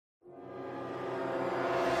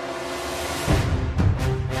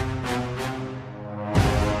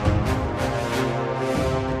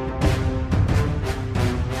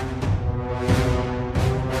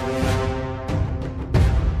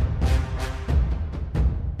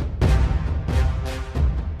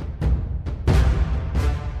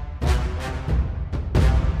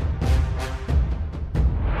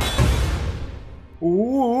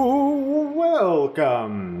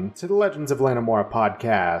to the Legends of Lanimora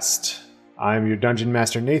Podcast. I'm your Dungeon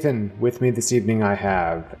Master Nathan. With me this evening I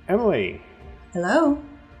have Emily. Hello.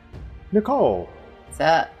 Nicole. What's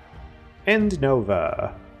up? And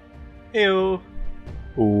Nova. Ew.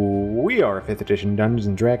 We are a 5th edition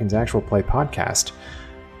Dungeons & Dragons actual play podcast.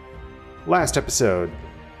 Last episode,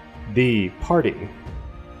 the party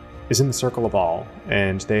is in the Circle of All,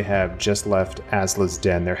 and they have just left Asla's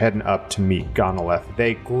den. They're heading up to meet Gonoleth.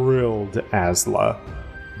 They grilled Asla,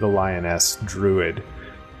 the lioness druid,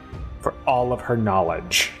 for all of her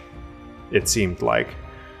knowledge, it seemed like.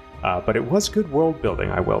 But it was good world building,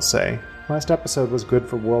 I will say. Last episode was good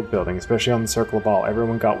for world building, especially on the Circle of All.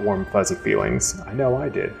 Everyone got warm, fuzzy feelings. I know I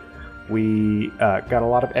did. We got a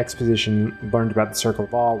lot of exposition, learned about the Circle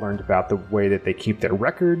of All, learned about the way that they keep their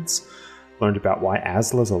records, learned about why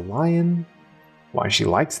Asla's a lion, why she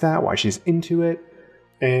likes that, why she's into it,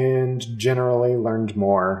 and generally learned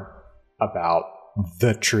more about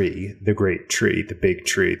the tree, the great tree,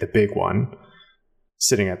 the big one,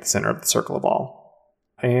 sitting at the center of the Circle of All.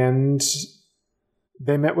 And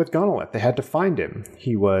they met with Gonoleth. They had to find him.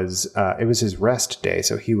 He was, it was his rest day,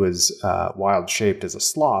 so he was wild-shaped as a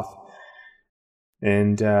sloth.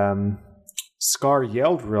 And Scar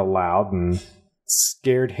yelled real loud and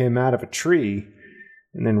scared him out of a tree,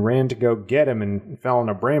 and then ran to go get him and fell in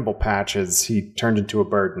a bramble patch as he turned into a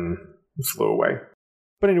bird and flew away.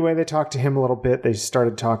 But anyway, they talked to him a little bit. They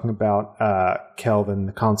started talking about Kelvin,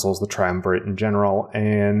 the consuls, the triumvirate in general,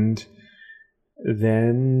 and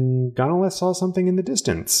then Gonoleth saw something in the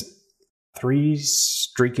distance. Three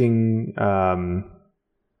streaking goblins.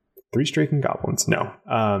 No.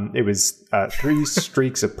 It was 3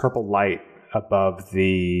 streaks of purple light above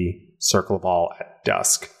the Circle of All at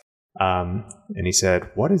dusk. And he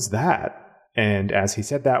said, "What is that?" And as he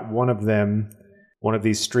said that, one of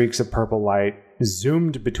these streaks of purple light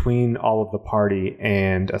zoomed between all of the party,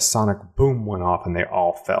 and a sonic boom went off, and they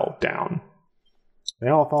all fell down. They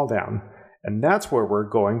all fall down. And that's where we're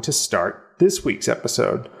going to start this week's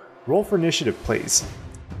episode. Roll for initiative, please.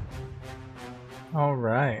 All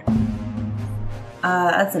right.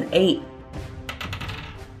 That's an 8.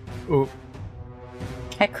 Ooh.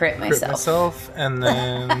 I crit myself. And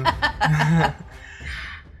then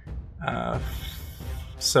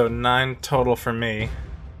so 9 total for me.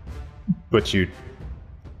 But you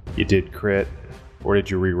did crit, or did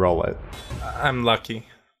you re-roll it? I'm lucky.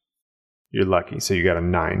 You're lucky, so you got a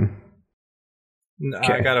 9.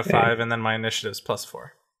 Okay. I got a 5, and then my initiative's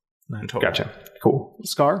 +4. 9 total. Gotcha. Cool.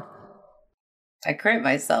 Scar? I crit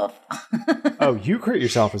myself. Oh, you crit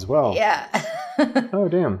yourself as well. Yeah. Oh,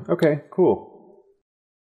 damn. Okay, cool.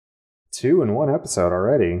 2 in 1 episode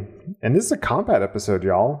already. And this is a combat episode,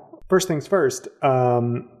 y'all. First things first,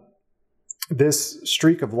 this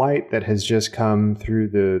streak of light that has just come through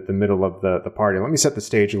the middle of the party. Let me set the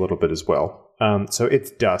stage a little bit as well. So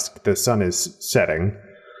it's dusk. The sun is setting.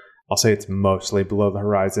 I'll say it's mostly below the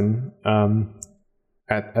horizon.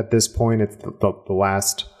 At this point, it's the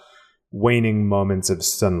last waning moments of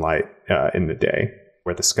sunlight in the day,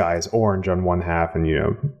 where the sky is orange on one half and,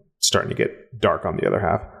 starting to get dark on the other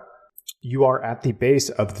half. You are at the base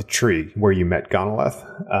of the tree where you met Gonoleth.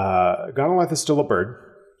 Gonoleth is still a bird.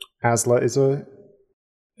 Asla is an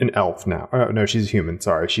elf now. Oh, no, she's a human.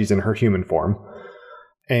 Sorry, she's in her human form.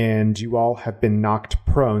 And you all have been knocked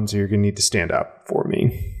prone, so you're going to need to stand up for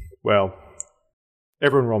me. Well,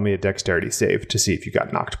 everyone roll me a dexterity save to see if you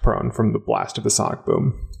got knocked prone from the blast of the sonic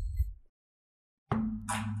boom.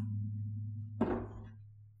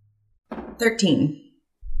 13.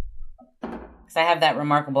 Because I have that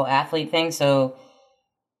remarkable athlete thing, so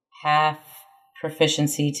half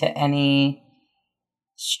proficiency to any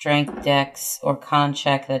strength, dex, or con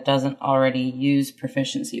check that doesn't already use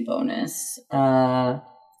proficiency bonus. I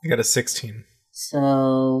got a 16.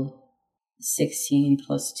 So 16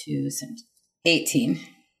 plus 2 is 18.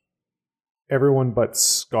 Everyone but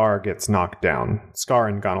Scar gets knocked down. Scar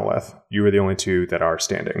and Gonoleth, you were the only 2 that are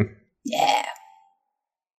standing. Yeah.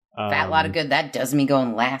 Fat lot of good that does me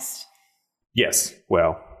going last. Yes,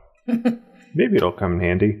 well, maybe it'll come in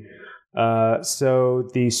handy. So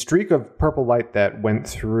the streak of purple light that went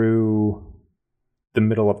through the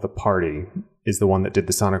middle of the party is the one that did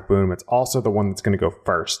the sonic boom. It's also the one that's going to go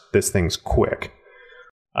first. This thing's quick.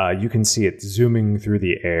 You can see it zooming through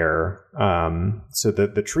the air. So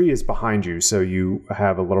the tree is behind you, so you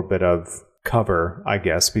have a little bit of cover, I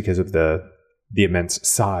guess, because of the immense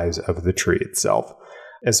size of the tree itself.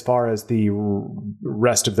 As far as the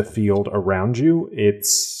rest of the field around you,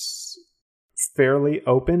 it's fairly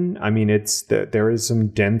open. I mean, there is some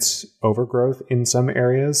dense overgrowth in some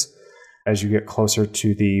areas as you get closer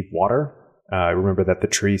to the water. Remember that the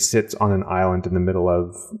tree sits on an island in the middle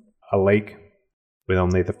of a lake with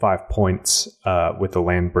only the 5 points with the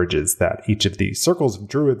land bridges that each of the circles of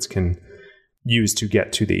druids can use to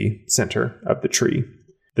get to the center of the tree.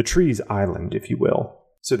 The tree's island, if you will.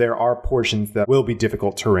 So there are portions that will be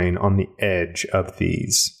difficult terrain on the edge of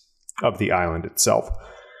the island itself.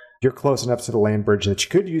 You're close enough to the land bridge that you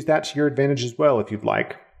could use that to your advantage as well if you'd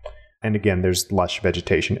like. And again, there's lush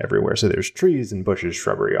vegetation everywhere. So there's trees and bushes,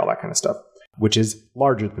 shrubbery, all that kind of stuff, which is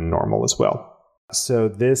larger than normal as well. So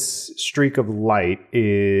this streak of light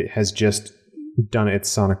has just done its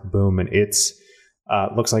sonic boom, and it's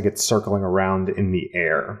looks like it's circling around in the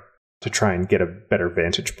air to try and get a better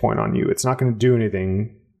vantage point on you. It's not going to do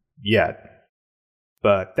anything yet,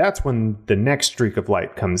 but that's when the next streak of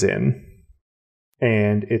light comes in,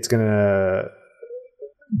 and it's going to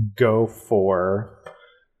go for...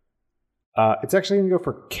 it's actually going to go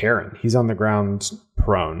for Karen. He's on the ground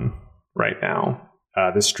prone right now.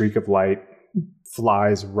 This streak of light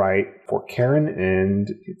flies right for Karen, and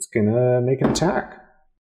it's going to make an attack.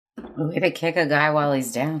 Way to kick a guy while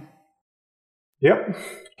he's down. Yep.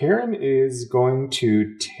 Karen is going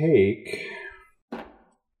to take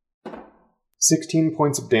 16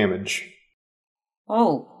 points of damage.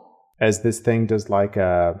 Oh. As this thing does like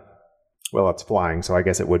a... Well, it's flying, so I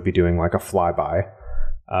guess it would be doing like a flyby.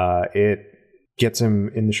 It gets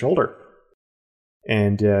him in the shoulder.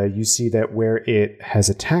 And you see that where it has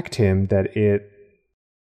attacked him, that it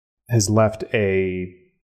has left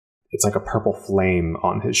it's like a purple flame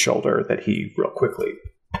on his shoulder that he real quickly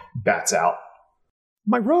bats out.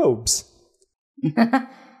 My robes! That's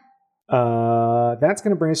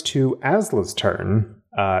going to bring us to Asla's turn.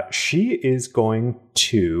 She is going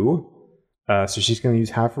to... so she's going to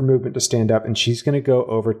use half her movement to stand up, and she's going to go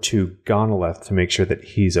over to Gonoleth to make sure that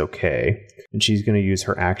he's okay. And she's going to use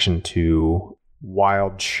her action to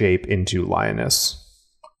wild shape into lioness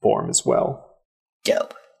form as well.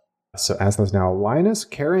 Dope. So Asla's now a lioness.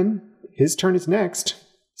 Karen, his turn is next.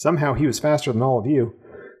 Somehow he was faster than all of you.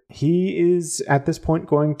 He is at this point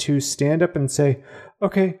going to stand up and say,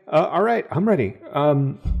 "Okay, all right, I'm ready.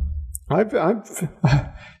 I've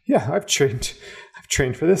trained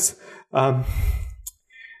for this. Now,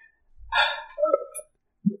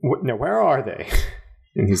 where are they?"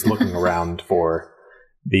 And he's looking around for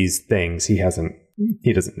these things. He doesn't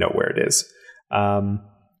know where it is.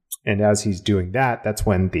 And as he's doing that, that's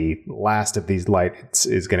when the last of these lights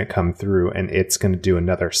is going to come through, and it's going to do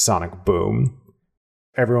another sonic boom.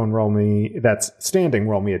 Everyone that's standing,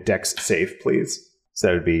 roll me a dex save, please. So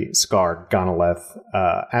that would be Scar, Gonoleth,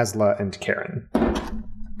 Asla, and Karen.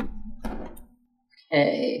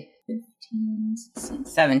 Okay. 15, 16,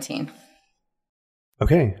 17.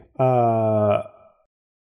 Okay.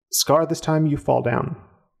 Scar, this time you fall down.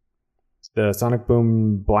 The sonic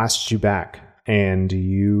boom blasts you back, and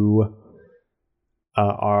you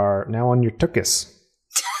are now on your tuchus.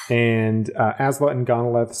 And Asla and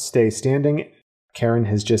Gonoleth stay standing. Karen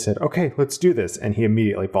has just said, "Okay, let's do this," and he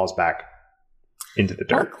immediately falls back into the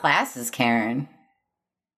dirt. What class is Karen?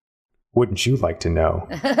 Wouldn't you like to know?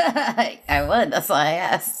 I would. That's why I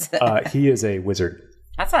asked. He is a wizard.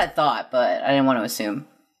 That's what I thought, but I didn't want to assume.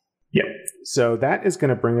 Yep. So that is going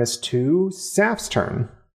to bring us to Saf's turn.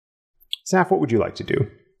 Saf, what would you like to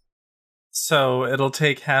do? So it'll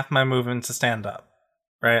take half my movement to stand up,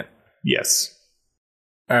 right? Yes.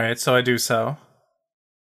 All right, so I do so.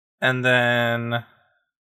 And then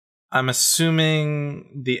I'm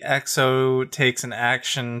assuming the Exo takes an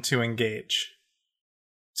action to engage.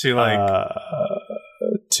 To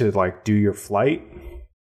do your flight?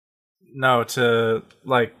 No, to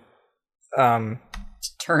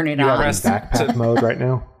turn it on. You're in backpack mode right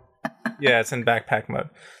now? Yeah, it's in backpack mode.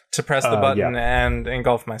 To press the button and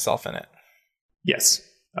engulf myself in it. Yes.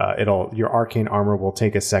 Your arcane armor will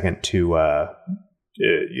take a second to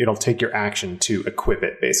it'll take your action to equip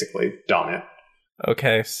it, basically, don it.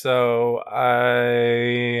 Okay, so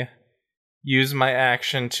I use my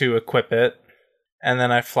action to equip it, and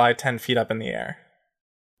then I fly 10 feet up in the air.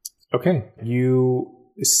 Okay. You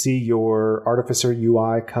see your Artificer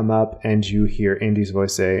UI come up, and you hear Andy's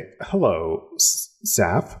voice say, "Hello,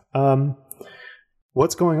 Saf.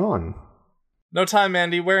 What's going on?" "No time,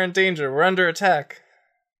 Andy. We're in danger. We're under attack."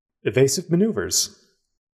 Evasive maneuvers.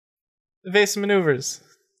 Evasive maneuvers.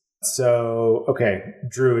 So, okay,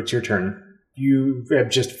 Drew, it's your turn. You have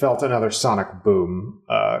just felt another sonic boom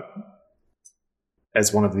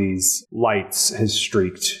as one of these lights has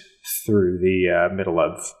streaked through the middle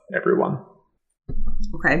of everyone.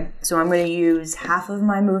 Okay, so I'm going to use half of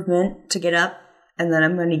my movement to get up, and then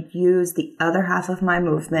I'm going to use the other half of my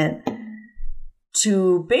movement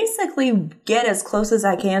to basically get as close as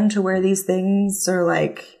I can to where these things are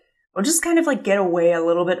like, or just kind of like get away a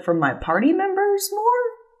little bit from my party members more.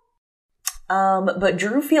 But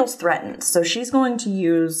Drew feels threatened, so she's going to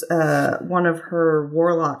use one of her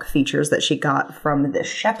warlock features that she got from the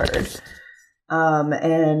shepherd.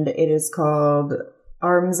 And it is called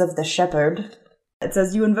Arms of the Shepherd. It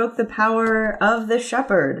says, you invoke the power of the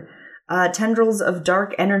shepherd. Tendrils of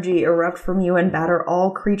dark energy erupt from you and batter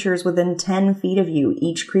all creatures within 10 feet of you.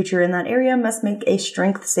 Each creature in that area must make a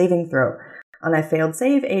strength saving throw. On a failed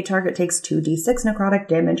save, a target takes 2d6 necrotic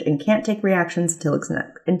damage and can't take reactions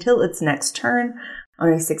until its next turn.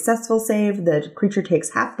 On a successful save, the creature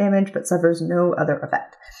takes half damage but suffers no other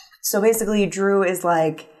effect. So basically, Drew is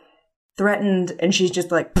like threatened, and she's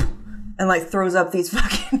just like, and like throws up these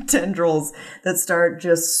fucking tendrils that start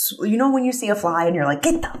just, you know, when you see a fly and you're like,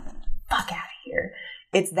 get the fuck out of here.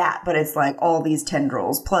 It's that, but it's like all these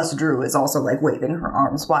tendrils. Plus Drew is also like waving her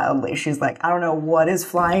arms wildly. She's like, I don't know what is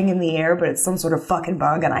flying in the air, but it's some sort of fucking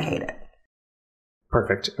bug and I hate it.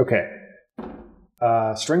 Perfect. Okay.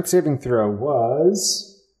 Strength saving throw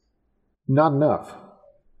was not enough.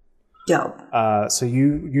 Yo. So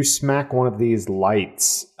you smack one of these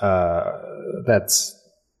lights that's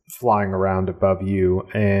flying around above you,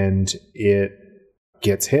 and it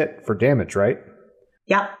gets hit for damage, right?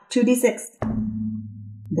 Yep, 2d6.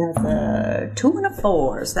 That's a 2 and a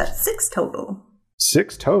 4, so that's 6 total.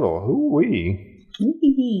 6 total. Hoo-wee.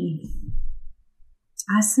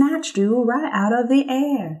 I snatched you right out of the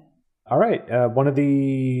air. All right. One of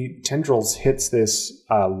the tendrils hits this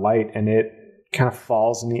light, and it kind of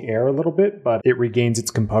falls in the air a little bit, but it regains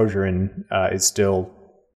its composure and is still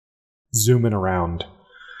zooming around.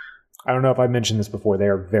 I don't know if I mentioned this before. They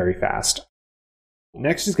are very fast.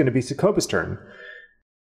 Next is going to be Sokopa's turn.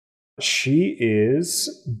 She is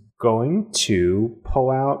going to pull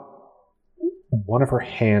out one of her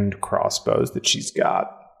hand crossbows that she's got.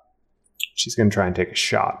 She's going to try and take a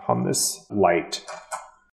shot on this light.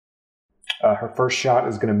 Her first shot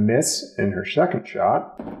is going to miss, and her second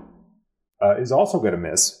shot is also going to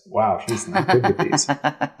miss. Wow, she's not good with these.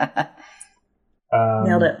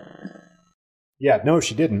 Nailed it. Yeah, no,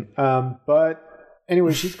 she didn't. But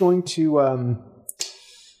anyway, she's going to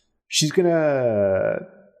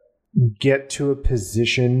get to a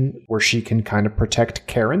position where she can kind of protect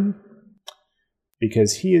Karen,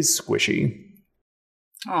 because he is squishy.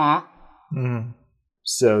 Aw. Mm.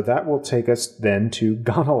 So that will take us then to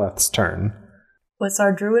Gonoleth's turn. What's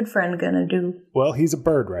our druid friend gonna do? Well, he's a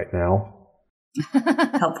bird right now.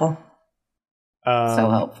 Helpful. So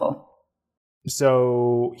helpful.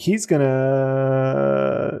 So he's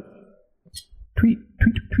gonna tweet.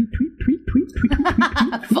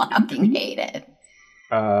 I fucking hate it.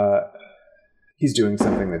 He's doing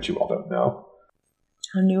something that you all don't know.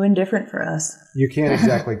 How new and different for us. You can't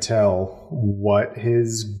exactly tell what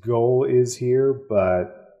his goal is here, but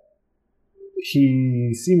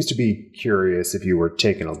he seems to be curious if you were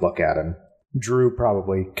taking a look at him. Drew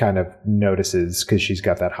probably kind of notices because she's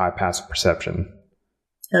got that high passive perception.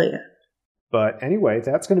 Hell yeah. But anyway,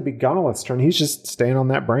 that's going to be Gonoleth's turn. He's just staying on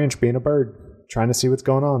that branch being a bird, trying to see what's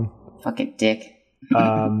going on. Fucking dick.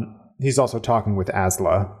 He's also talking with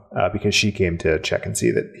Asla because she came to check and see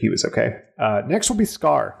that he was okay. Next will be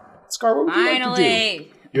Scar. Scar, what would you like to do?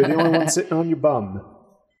 You're the only one sitting on your bum.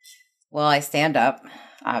 Well, I stand up,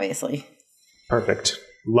 obviously. Perfect.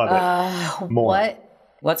 Love it. More.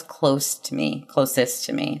 What's closest to me?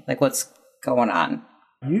 Like, what's going on?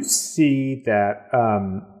 You see that...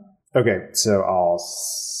 okay, so I'll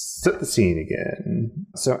set the scene again.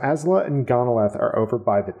 So Asla and Gonoleth are over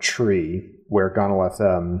by the tree where Gonoleth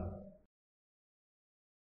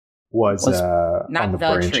was not on the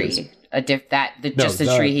the branches. Tree.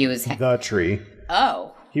 The tree he was. The tree.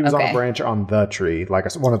 Oh, he was on a branch on the tree, like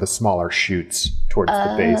one of the smaller shoots towards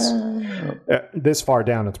the base. This far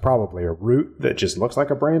down, it's probably a root that just looks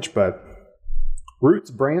like a branch, but roots,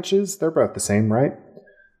 branches, they're both the same, right?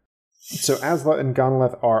 So Asla and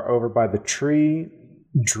Gonoleth are over by the tree.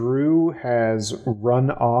 Drew has run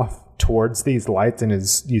off towards these lights, and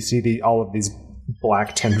you see all of these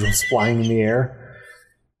black tendrils flying in the air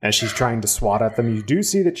as she's trying to swat at them. You do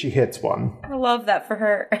see that she hits one. I love that for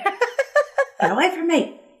her. Get away from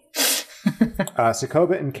me.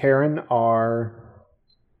 Sokopa and Karen are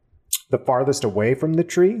the farthest away from the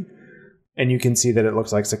tree, and you can see that it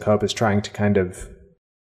looks like Sokopa is trying to kind of,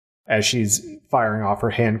 as she's firing off her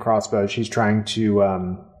hand crossbow, she's trying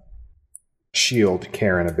to shield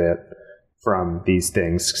Karen a bit from these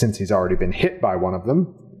things, since he's already been hit by one of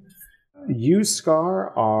them. You,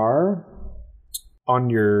 Scar, are on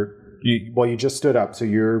you just stood up, so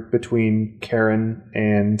you're between Karen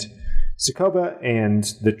and Sokoba and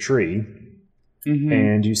the tree. Mm-hmm.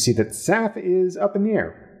 And you see that Saf is up in the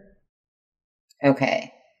air.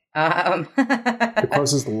 Okay. The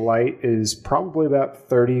closest light is probably about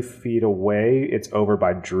 30 feet away. It's over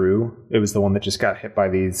by Drew. It was the one that just got hit by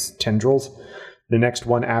these tendrils. The next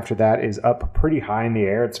one after that is up pretty high in the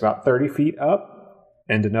air. It's about 30 feet up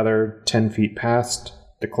and another 10 feet past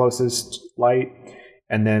the closest light.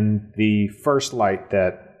 And then the first light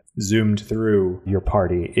that zoomed through your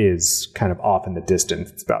party is kind of off in the distance.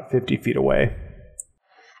 It's about 50 feet away.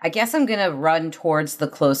 I guess I'm going to run towards the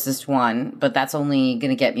closest one, but that's only going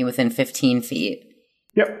to get me within 15 feet.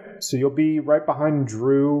 Yep. So you'll be right behind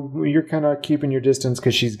Drew. You're kind of keeping your distance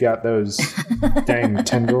because she's got those dang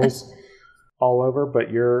tendrils all over, but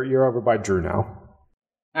you're over by Drew now.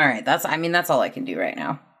 All right. That's all I can do right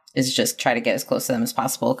now is just try to get as close to them as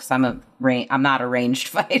possible because I'm not a ranged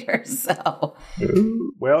fighter. So,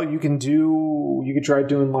 well, you could try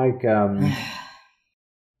doing like,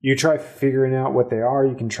 you try figuring out what they are.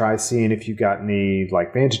 You can try seeing if you got any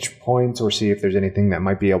like vantage points or see if there's anything that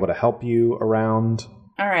might be able to help you around.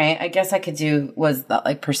 All right. I guess I could do, was that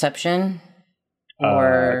like perception?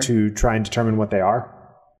 Or to try and determine what they are?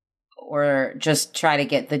 Or just try to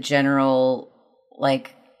get the general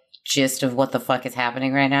like gist of what the fuck is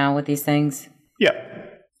happening right now with these things? Yeah.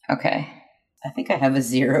 Okay. I think I have a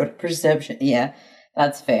 0 to perception. Yeah,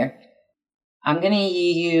 that's fair. I'm going to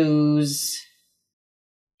use...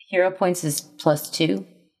 Hero points is +2.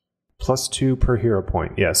 +2 per hero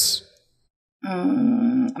point, yes.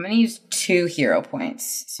 I'm going to use 2 hero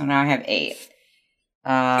points. So now I have 8.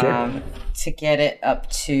 Okay. To get it up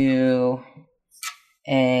to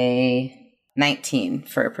a 19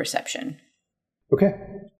 for perception. Okay.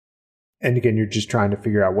 And again, you're just trying to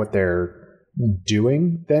figure out what they're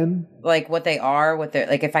doing then? Like what they are, what they're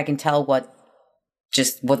like if I can tell what's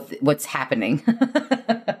happening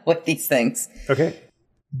with these things. Okay.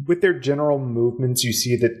 With their general movements, you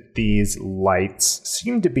see that these lights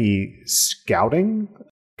seem to be scouting.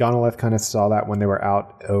 Gonoleth kind of saw that when they were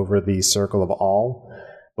out over the Circle of All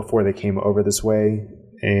before they came over this way,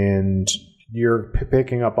 and you're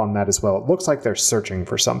picking up on that as well. It looks like they're searching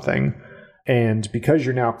for something, and because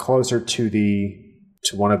you're now closer to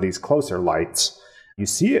one of these closer lights, you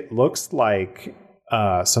see it looks like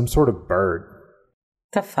some sort of bird.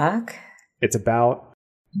 The fuck? It's about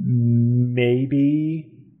maybe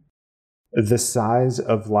the size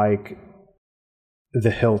of like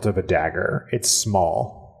the hilt of a dagger. It's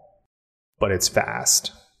small, but it's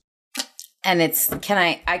fast. And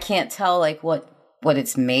I can't tell like what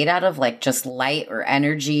it's made out of, like just light or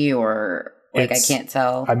energy or like I can't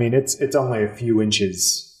tell. I mean, it's only a few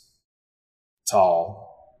inches tall.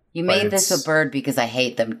 You made this a bird because I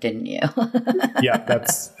hate them, didn't you? Yeah,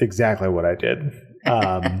 that's exactly what I did.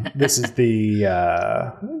 This is the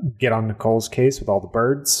get on Nicole's case with all the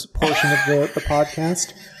birds portion of the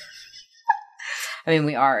podcast. I mean,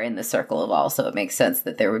 we are in the Circle of All, so it makes sense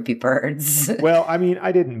that there would be birds. Well, I mean,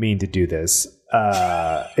 I didn't mean to do this.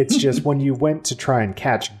 It's just when you went to try and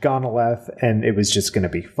catch Gonoleth, and it was just going to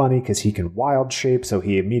be funny because he can wild shape, so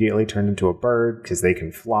he immediately turned into a bird because they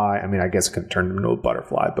can fly. I mean, I guess I could turn him into a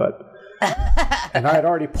butterfly, but... And I had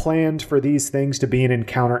already planned for these things to be an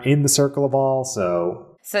encounter in the Circle of All,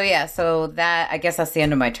 so... So that, I guess that's the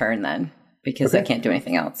end of my turn then, because I can't do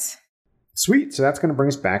anything else. Sweet, so that's going to bring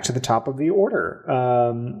us back to the top of the order.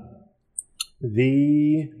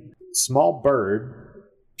 The small bird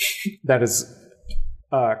that is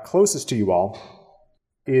closest to you all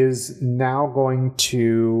is now going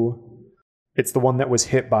to... It's the one that was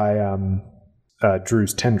hit by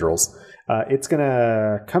Drew's tendrils. It's going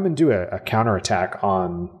to come and do a counterattack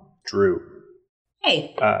on Drew.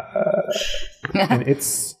 Hey. And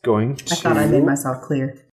it's going to... I thought I made myself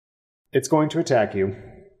clear. It's going to attack you.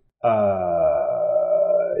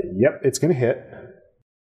 Yep, it's going to hit.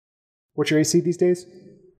 What's your AC these days?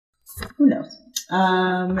 Who knows?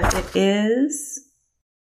 It is...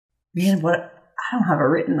 Man, what... I don't have it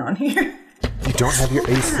written on here. You don't have your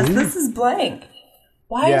AC? This is blank.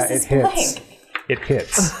 Why is this blank? It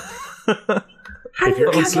hits. How do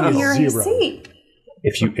you calculate your AC?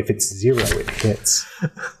 If it's 0, it hits.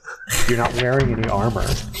 You're not wearing any armor.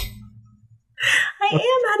 I am.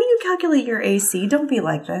 How do you calculate your AC? Don't be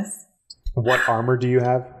like this. What armor do you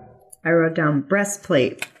have? I wrote down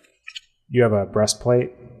breastplate. You have a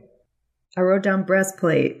breastplate? I wrote down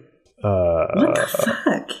breastplate. What the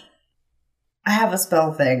fuck? I have a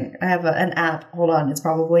spell thing. I have an app. Hold on. It's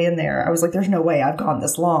probably in there. I was like, there's no way I've gone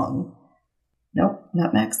this long. Nope.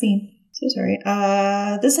 Not Maxine. So sorry.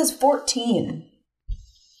 This is 14.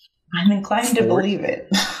 I'm inclined to believe it.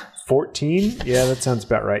 14? Yeah, that sounds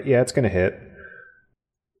about right. Yeah, it's going to hit.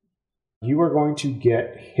 You are going to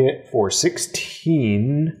get hit for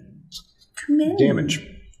 16 damage. Too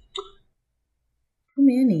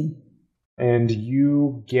many. And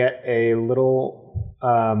you get a little...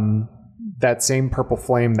 that same purple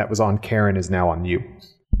flame that was on Karen is now on you.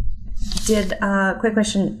 Quick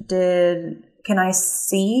question, can I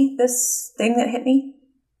see this thing that hit me?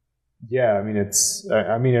 Yeah, I mean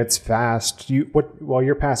it's fast.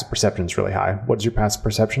 Your passive perception is really high. What is your passive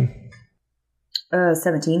perception?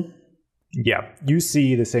 17. Yeah, you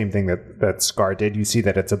see the same thing that Scar did. You see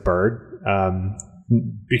that it's a bird.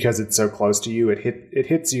 Because it's so close to you, it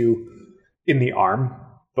hits you in the arm,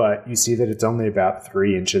 but you see that it's only about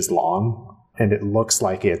 3 inches long, and it looks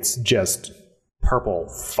like it's just purple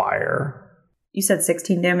fire. You said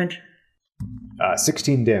 16 damage?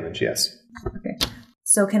 16 damage, yes. Okay.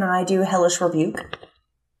 So can I do Hellish Rebuke?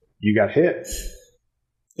 You got hit.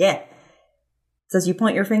 Yeah. It says you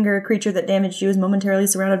point your finger at a creature that damaged you is momentarily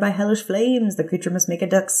surrounded by hellish flames. The creature must make a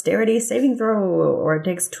dexterity saving throw, or it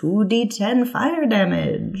takes 2d10 fire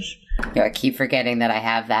damage. I keep forgetting that I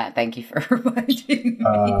have that. Thank you for reminding me.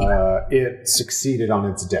 It succeeded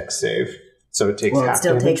on its dex save. So it takes half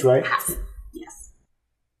still damage, takes right? Half. Yes.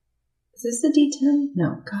 Is this a d10?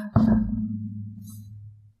 No. God.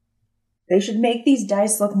 They should make these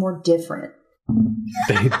dice look more different.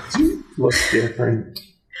 They do look different.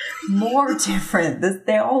 More different.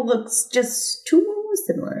 They all look just too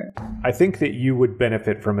similar. I think that you would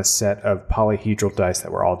benefit from a set of polyhedral dice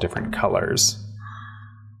that were all different colors.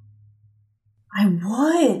 I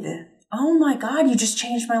would. Oh my god, you just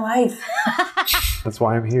changed my life. That's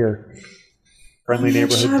why I'm here. Friendly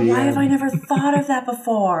neighborhood DM. Why have I never thought of that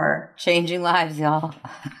before? Changing lives, y'all.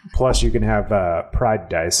 Plus, you can have pride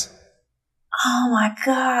dice. Oh my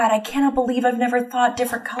god, I cannot believe I've never thought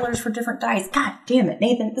different colors for different dice. God damn it,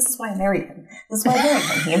 Nathan, this is why I married him. This is why I married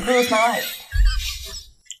him. He improves my life.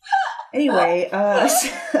 Anyway,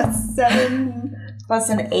 7 plus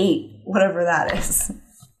an 8, whatever that is.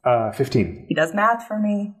 15. He does math for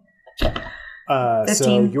me. 15.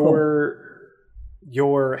 So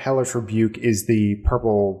your Hellish Rebuke is the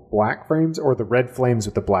purple black flames or the red flames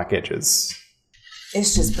with the black edges?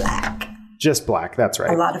 It's just black. Just black, that's right.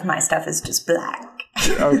 A lot of my stuff is just black.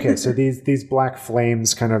 Okay, so these black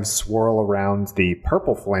flames kind of swirl around the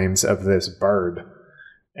purple flames of this bird.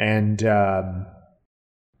 And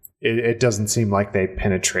it doesn't seem like they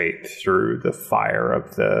penetrate through the fire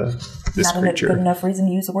of this creature. Not a good enough reason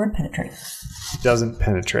to use the word penetrate. Doesn't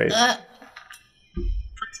penetrate.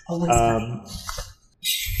 Always funny.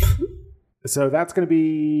 So that's going to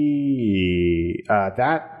be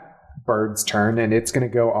that bird's turn, and it's going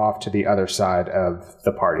to go off to the other side of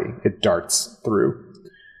the party. It darts through.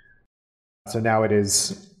 So now it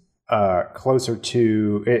is closer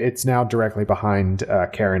to... It's now directly behind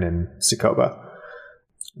Karen and Sokoba.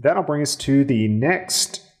 That'll bring us to the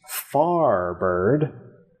next far bird.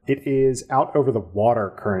 It is out over the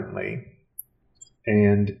water currently.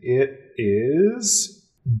 And it is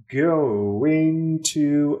going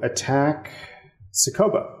to attack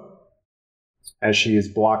Sokoba as she is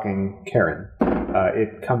blocking Karen.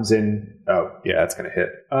 It comes in... Oh, yeah, it's going to hit.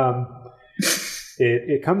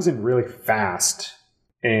 It comes in really fast,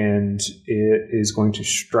 and it is going to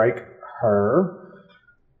strike her.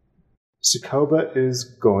 Sokoba is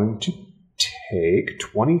going to take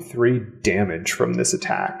 23 damage from this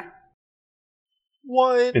attack.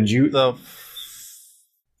 What? And you...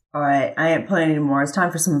 Alright, I ain't playing anymore. It's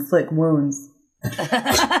time for some inflict wounds. You're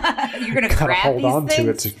gonna gotta grab hold these on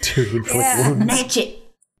things? to it to inflict wounds. Snatch it!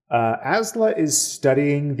 Asla is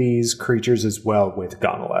studying these creatures as well with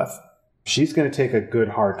Gonoleth. She's going to take a good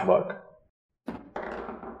hard look.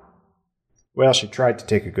 Well, she tried to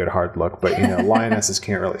take a good hard look, but lionesses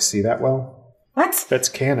can't really see that well. What? That's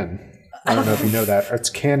canon. I don't know if you know that. It's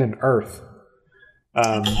canon Earth.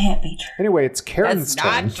 It can't be true. Anyway, it's Karen's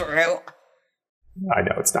turn. That's not true. I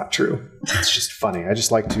know it's not true. It's just funny. I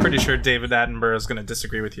just like to... Pretty sure David Attenborough is going to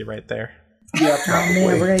disagree with you right there. Yeah, Oh probably.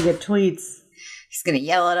 man, we're gonna get tweets. He's gonna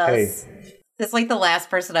yell at us. Hey. It's like the last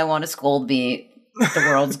person I want to scold be the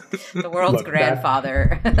world's Look,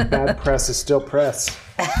 grandfather. Bad press is still press.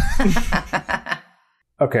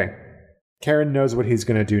 Okay. Karen knows what he's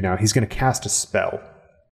going to do now. He's going to cast a spell.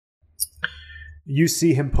 You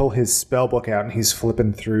see him pull his spell book out, and he's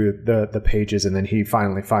flipping through the pages, and then he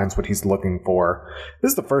finally finds what he's looking for. This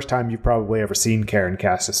is the first time you've probably ever seen Karen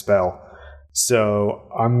cast a spell. So,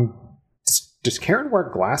 does Karen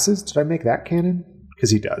wear glasses? Did I make that canon? Because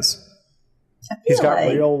he does. He's got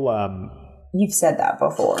like real... You've said that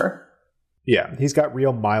before. Yeah, he's got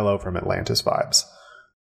real Milo from Atlantis vibes.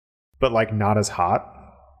 But, not as hot.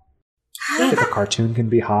 If a cartoon can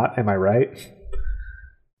be hot, am I right?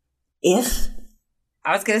 If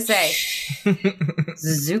I was gonna say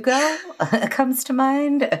Zuko comes to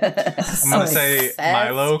mind. I'm gonna say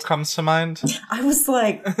Milo comes to mind. I was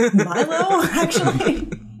like, Milo, actually.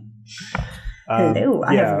 Hello,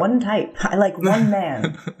 I have one type. I like one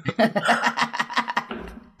man.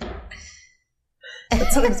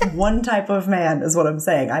 That's one type of man, is what I'm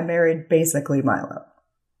saying. I married basically Milo.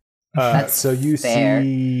 So you fair.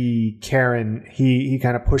 see Karen, he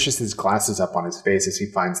kind of pushes his glasses up on his face as he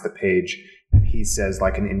finds the page, and he says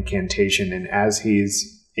like an incantation, and as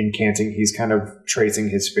he's incanting, he's kind of tracing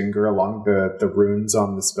his finger along the runes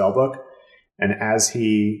on the spellbook, and as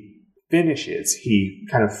he finishes, he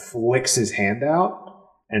kind of flicks his hand out,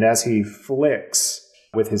 and as he flicks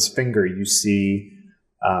with his finger, you see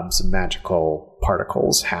some magical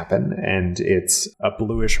particles happen, and it's a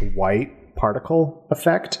bluish-white particle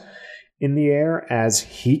effect in the air as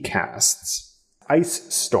he casts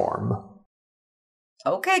Ice Storm.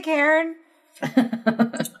 Okay, Karen.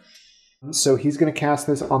 So he's going to cast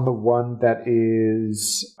this on the one that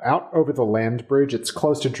is out over the land bridge. It's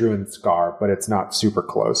close to Druin's Scar, but it's not super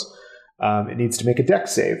close. It needs to make a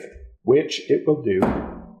dex save, which it will do,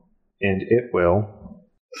 and it will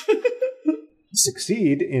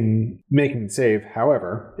succeed in making the save.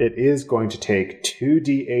 However, it is going to take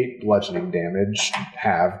 2d8 bludgeoning damage,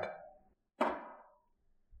 halved.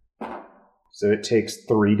 So it takes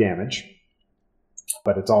 3 damage,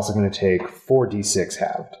 but it's also going to take 4d6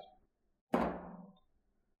 halved.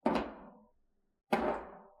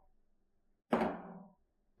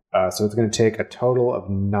 So it's going to take a total of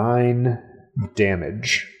 9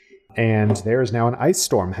 damage. And there is now an ice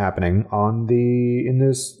storm happening in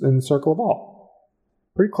the Circle of All.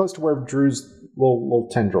 Pretty close to where Drew's little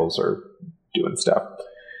tendrils are doing stuff.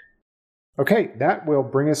 Okay, that will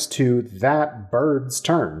bring us to that bird's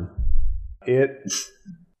turn.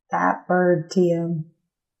 That bird, TM.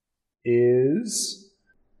 Is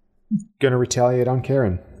going to retaliate on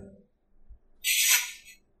Karen.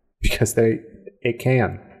 Because it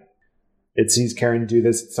can. It sees Karen do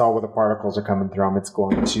this. It saw where the particles are coming from. It's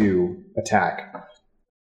going to attack.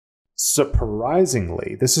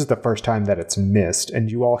 Surprisingly, this is the first time that it's missed, and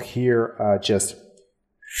you all hear just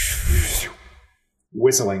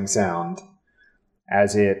whistling sound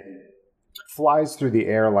as it flies through the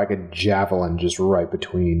air like a javelin just right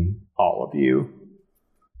between all of you.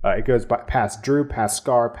 It goes past Drew, past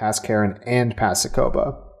Scar, past Karen, and past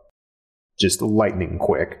Sokoba. Just lightning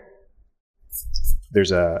quick.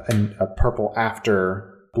 There's a purple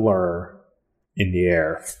after blur in the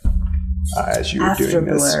air as you were doing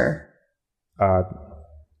this.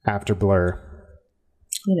 After blur.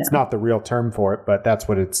 You know. It's not the real term for it, but that's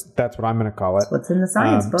what I'm going to call it. What's in the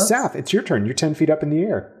science book? Saf, it's your turn. You're 10 feet up in the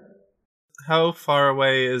air. How far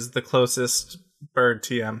away is the closest bird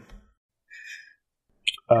TM?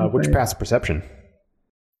 Which passive perception?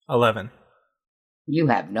 11. You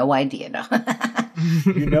have no idea, no.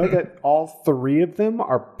 You know that all 3 of them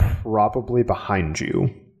are probably behind you.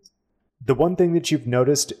 The one thing that you've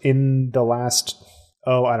noticed in the last,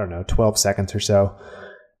 12 seconds or so,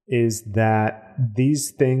 is that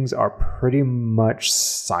these things are pretty much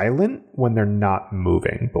silent when they're not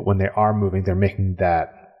moving. But when they are moving, they're making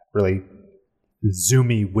that really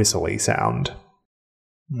zoomy, whistly sound.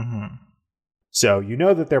 Mm-hmm. So you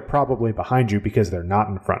know that they're probably behind you because they're not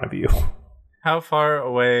in front of you. How far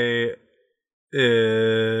away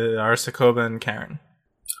are Sokoba and Karen?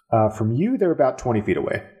 From you, they're about 20 feet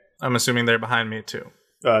away. I'm assuming they're behind me too.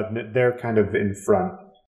 They're kind of in front.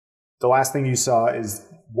 The last thing you saw is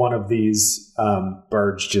one of these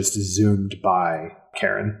birds just zoomed by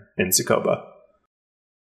Karen and Sokoba.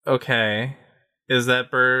 Okay. Is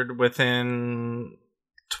that bird within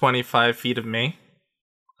 25 feet of me?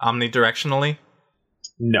 Omnidirectionally?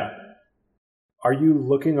 No. Are you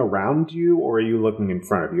looking around you, or are you looking in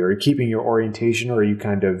front of you? Are you keeping your orientation, or are you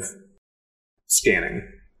kind of scanning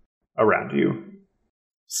around you?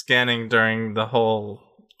 Scanning during the whole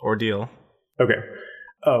ordeal. Okay.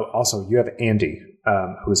 Oh, also, you have Andy,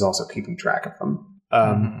 who is also keeping track of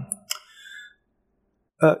them.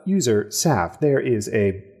 User Saf, there is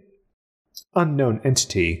a unknown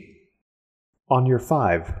entity on your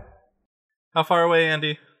 5. How far away,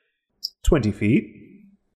 Andy? 20 feet.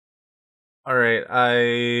 Alright,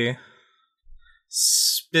 I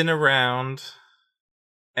spin around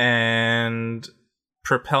and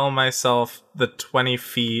propel myself the 20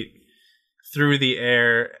 feet through the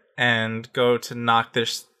air and go to knock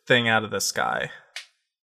this thing out of the sky.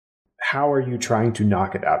 How are you trying to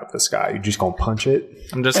knock it out of the sky? You just gonna punch it?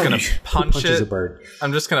 I'm just gonna punch it. A bird.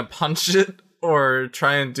 I'm just gonna punch it or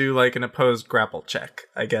try and do like an opposed grapple check,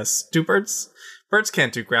 I guess. Do birds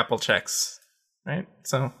can't do grapple checks, right?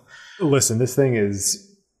 So Listen, this thing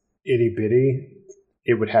is itty bitty.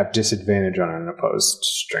 It would have disadvantage on an opposed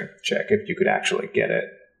strength check if you could actually get it.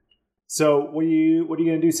 So what are you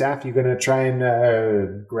going to do, Saf? You going to try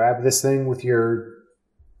and grab this thing with your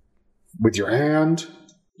hand?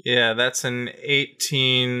 Yeah, that's an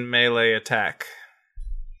 18 melee attack.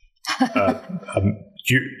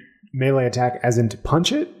 Melee attack as in to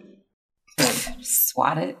punch it?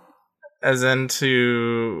 Swat it. As in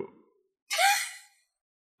to...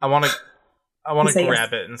 I want to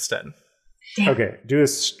grab it instead. Damn. Okay, do a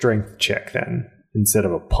strength check then, instead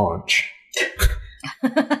of a punch.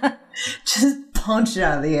 Just punch it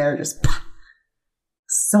out of the air. Just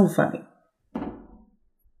so funny.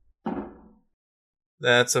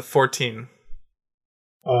 That's a 14.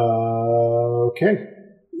 Okay.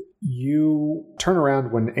 You turn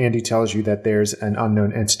around when Andy tells you that there's an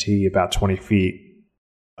unknown entity about 20 feet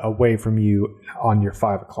away from you on your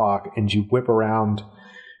 5 o'clock, and you whip around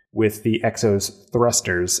with the Exo's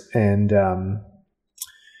thrusters, and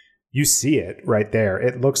you see it right there.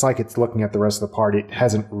 It looks like it's looking at the rest of the party. It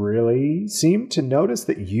hasn't really seemed to notice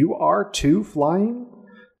that you are too flying,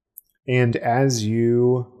 and as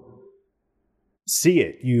you see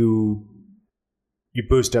it, you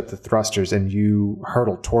boost up the thrusters and you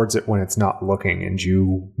hurtle towards it when it's not looking, and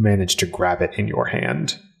you manage to grab it in your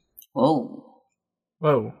hand. Whoa.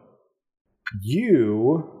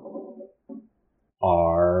 You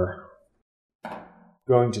are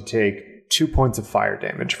going to take 2 points of fire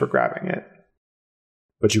damage for grabbing it,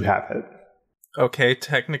 but you have it. Okay,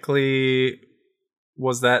 technically,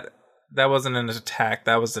 that wasn't an attack,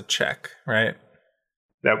 that was a check, right?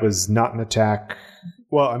 That was not an attack.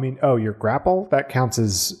 Well, I mean, your grapple, that counts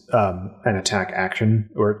as an attack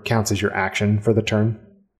action, or it counts as your action for the turn.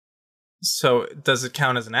 So does it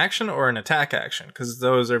count as an action or an attack action? Because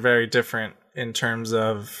those are very different in terms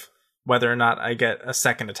of whether or not I get a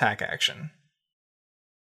second attack action.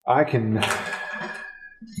 I can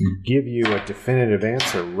give you a definitive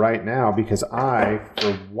answer right now because I,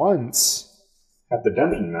 for once, have the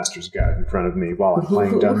Dungeon Master's Guide in front of me while I'm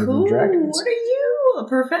playing Dungeons and Dragons. What are you, a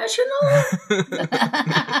professional?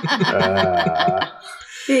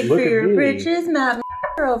 Big for your britches, Matt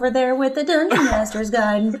over there with the Dungeon Master's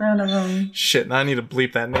Guide in front of him. Shit, now I need to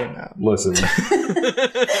bleep that name out. Listen.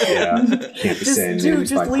 Yeah, can't be saying names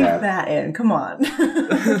just like leave that in. Come on.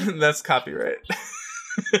 That's copyright.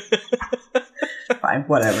 Fine,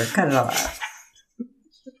 whatever. Cut it all out.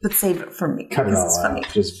 But save it for me. Cut it all it's out. funny.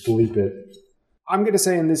 Just bleep it. I'm going to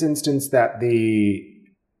say in this instance that the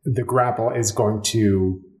grapple is going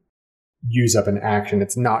to use up an action.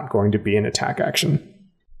 It's not going to be an attack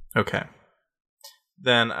action. Okay.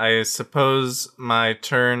 Then I suppose my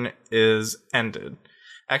turn is ended.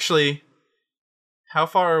 Actually, how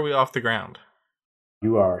far are we off the ground?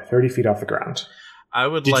 You are 30 feet off the ground. I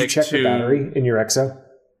would Did like you check to... the battery in your Exo?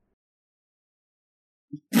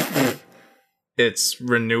 It's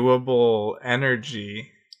renewable energy.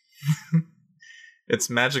 It's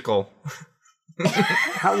magical.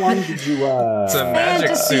 How long did you it's a magic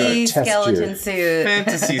Fantasy suit. skeleton suit.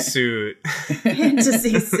 Fantasy suit.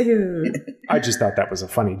 Fantasy suit. I just thought that was a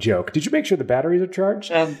funny joke. Did you make sure the batteries are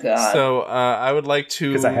charged? Oh, God. So I would like to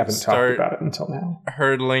Because I haven't talked start about it until now.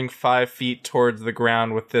 hurtling 5 feet towards the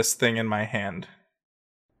ground with this thing in my hand.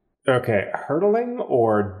 Okay, hurtling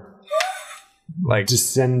or Like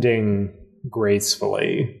descending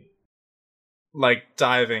gracefully? like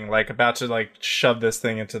diving, like about to like shove this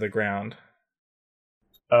thing into the ground.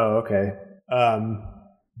 Oh, okay.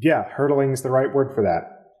 Yeah, hurtling's the right word for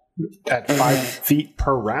that. At 5 feet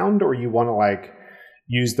per round, or you want to like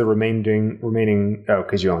use the remaining? Oh,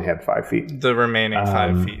 because you only had 5 feet. The remaining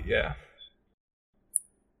 5 feet, yeah.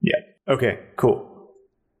 Yeah. Okay. Cool.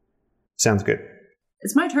 Sounds good.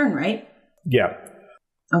 It's my turn, right? Yeah.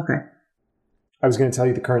 Okay. I was going to tell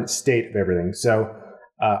you the current state of everything. So,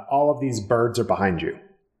 all of these birds are behind you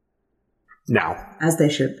now. As they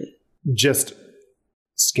should be. Just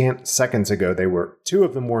scant seconds ago, two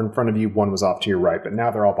of them were in front of you, one was off to your right, but now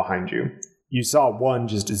they're all behind you. You saw one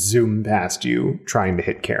just zoom past you, trying to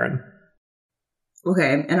hit Karen.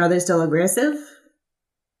 Okay, and are they still aggressive?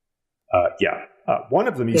 Yeah. One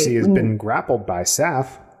of them you see has been grappled by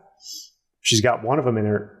Saf. She's got one of them in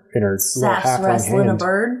her little Saf's halfling wrestling hand. a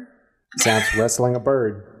bird? Saf's wrestling a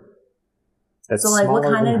bird. That's So, like, what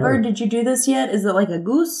smaller kind than of her. bird did you do this yet? Is it like a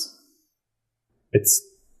goose? It's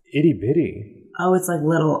itty bitty. Oh, it's like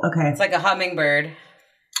little. Okay. It's like a hummingbird.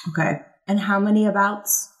 Okay. And how many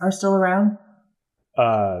abouts are still around?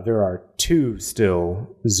 There are two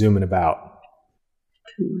still zooming about.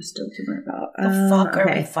 Two still zooming about. The fuck are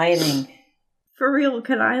we okay. fighting? For real,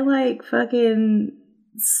 can I like fucking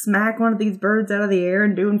smack one of these birds out of the air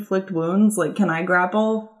and do inflict wounds? Like, can I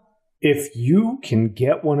grapple? If you can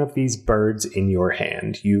get one of these birds in your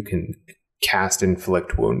hand, you can cast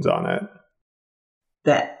inflict wounds on it.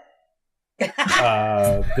 Bet.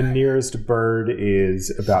 The nearest bird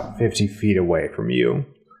is about 50 feet away from you.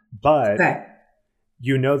 But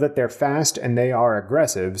you know that they're fast and they are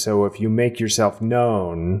aggressive, so if you make yourself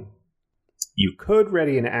known, you could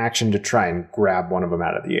ready an action to try and grab one of them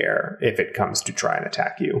out of the air if it comes to try and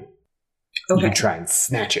attack you. Okay. You can try and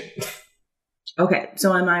snatch it. Okay,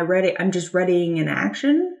 so am I ready? I'm just readying an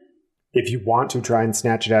action? If you want to try and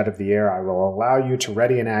snatch it out of the air, I will allow you to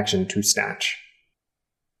ready an action to snatch.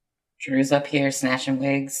 Drew's up here snatching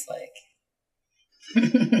wigs, like.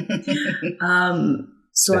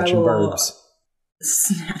 So snatching I will burbs.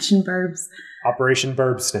 Snatching burbs. Operation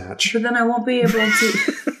Birb Snatch. But then I won't be able to.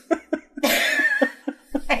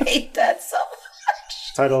 I hate that so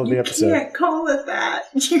much. Title of the episode. You can't call it that.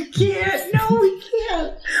 You can't. No, we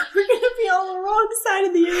can't. We're going to be on the wrong side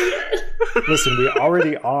of the internet. Listen, we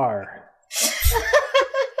already are.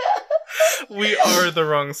 We are the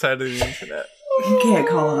wrong side of the internet. You can't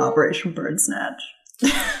call it Operation Bird Snatch.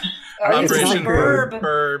 Operation Birb.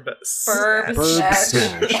 Birb Snatch,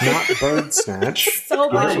 not Bird Snatch. So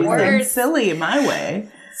much worse. Silly my way.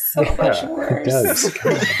 So much worse. It does.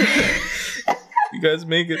 You guys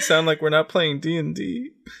make it sound like we're not playing D&D.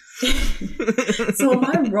 So am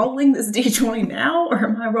I rolling this D20 now, or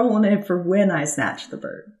am I rolling it for when I snatch the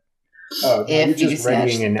bird? Oh, If you're you just snatch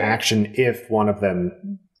readying the an bird. action if one of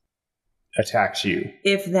them attacks you.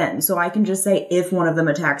 If then. So I can just say, if one of them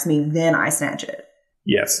attacks me, then I snatch it.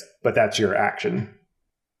 Yes, but that's your action.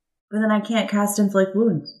 But then I can't cast Inflict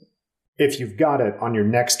Wounds. If you've got it, on your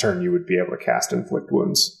next turn you would be able to cast Inflict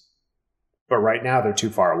Wounds. But right now they're too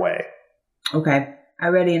far away. Okay. I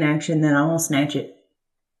ready an action, then I will snatch it.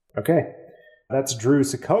 Okay. That's Drew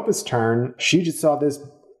Sokopa's turn. She just saw this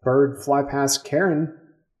bird fly past Karen.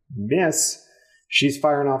 Miss. She's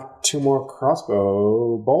firing off 2 more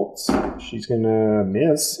crossbow bolts. She's gonna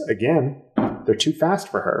miss again. They're too fast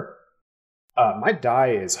for her. My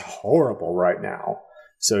die is horrible right now.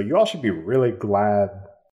 So you all should be really glad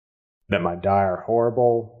that my die are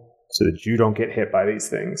horrible so that you don't get hit by these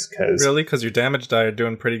things. Really? Because your damage die are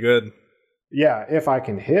doing pretty good. Yeah, if I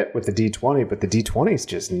can hit with the D20, but the D20 is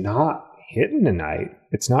just not hitting tonight.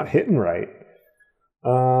 It's not hitting right.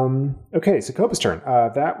 Okay, Sokopa's turn.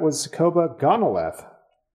 That was Sokopa. Gonoleth.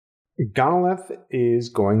 Gonoleth is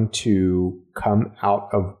going to come out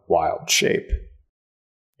of wild shape.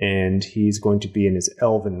 And he's going to be in his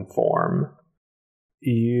elven form.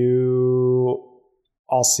 You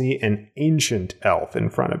all see an ancient elf in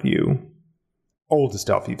front of you. Oldest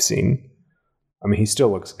elf you've seen. I mean, he still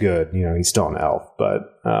looks good. You know, he's still an elf, but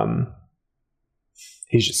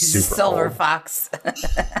he's just He's super a silver old. fox.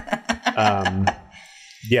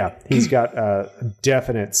 Yeah, he's got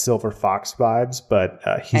definite silver fox vibes, but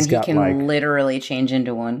he's got and he can literally change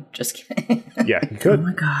into one. Just kidding. Yeah, he could. Oh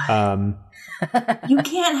my god. You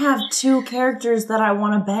can't have 2 characters that I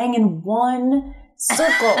want to bang in one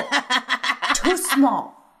circle. Too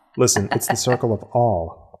small. Listen, it's the circle of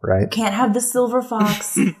all, right? Can't have the silver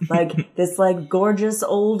fox, like this like gorgeous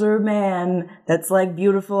older man that's like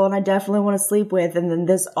beautiful and I definitely want to sleep with, and then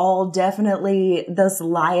this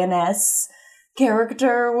lioness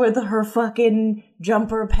character with her fucking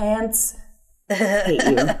jumper pants. Hate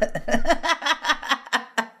you.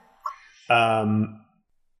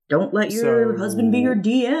 Don't let your husband be your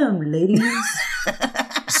DM, ladies.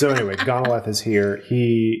 So anyway, Gonoleth is here.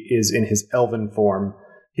 He is in his elven form.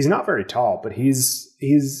 He's not very tall, but he's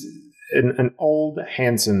an old,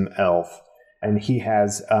 handsome elf, and he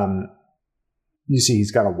has you see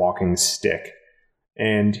he's got a walking stick,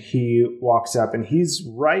 and he walks up, and he's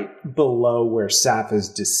right below where Saf is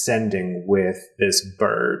descending with this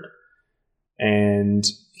bird, and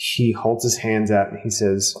he holds his hands out, and he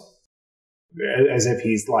says, as if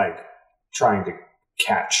he's like trying to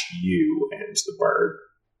catch you and the bird.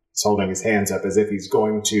 He's holding his hands up as if he's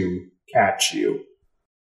going to catch you.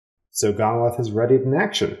 So Gonoleth is ready in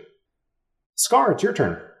action. Scar, it's your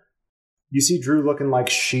turn. You see Drew looking like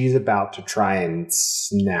she's about to try and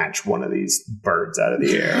snatch one of these birds out of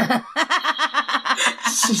the air.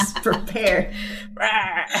 She's prepared.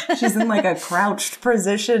 She's in like a crouched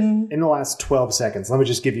position. In the last 12 seconds, let me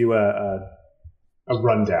just give you a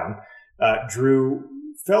rundown. Drew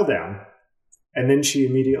fell down, and then she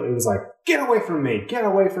immediately was like, "Get away from me! Get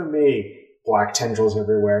away from me!" Black tendrils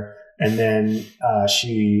everywhere. And then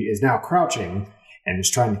she is now crouching and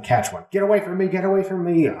is trying to catch one. Get away from me! Get away from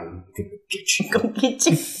me! I'm gonna get you. Go get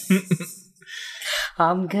you.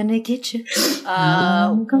 I'm gonna get you.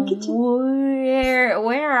 I'm gonna get you.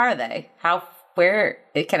 Where are they? Where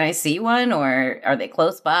can I see one, or are they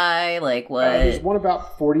close by? Like what? There's one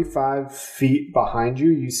about 45 feet behind you.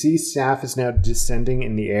 You see Saf is now descending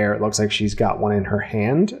in the air. It looks like she's got one in her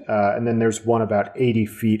hand. And then there's one about 80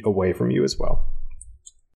 feet away from you as well.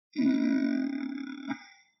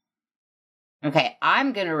 Okay,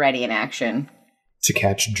 I'm gonna ready an action. To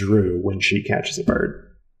catch Drew when she catches a bird.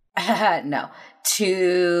 No.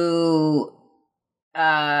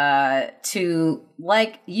 To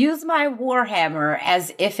like use my warhammer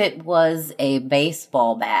as if it was a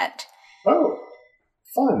baseball bat. Oh,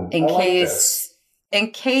 fun. In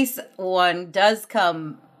case one does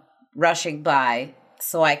come rushing by,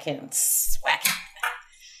 so I can swack.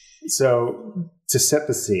 So, to set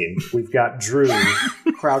the scene, we've got Drew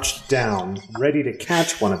crouched down, ready to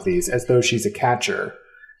catch one of these as though she's a catcher,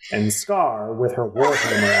 and Scar with her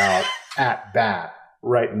warhammer out at bat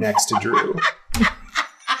right next to Drew.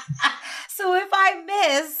 So if I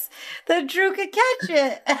miss, then Drew can catch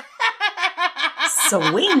it.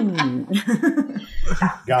 Swing.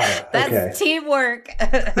 Got it. That's okay. teamwork.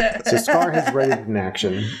 So Scar has readied an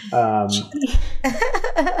action.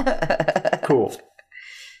 Cool.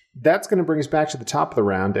 That's going to bring us back to the top of the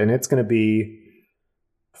round, and it's going to be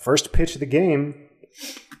first pitch of the game.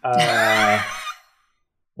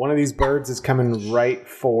 One of these birds is coming right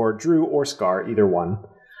for Drew or Scar, either one.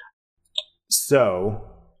 So...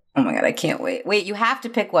 Oh my god, I can't wait. Wait, you have to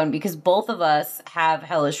pick one because both of us have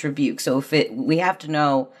Hellish Rebuke. So we have to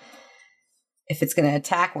know if it's going to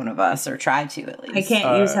attack one of us or try to at least. I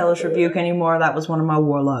can't use Hellish Rebuke anymore. That was one of my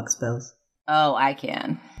warlock spells. Oh, I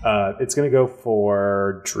can. It's going to go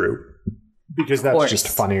for Drew because that's just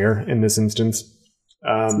funnier in this instance.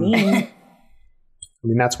 It's mean. I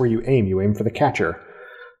mean, that's where you aim. You aim for the catcher.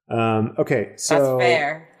 Okay, so that's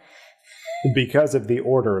fair. Because of the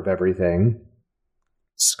order of everything,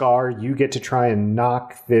 Scar, you get to try and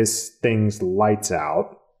knock this thing's lights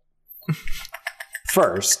out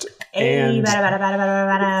first. And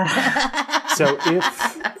so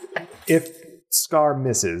if Scar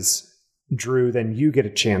misses, Drew, then you get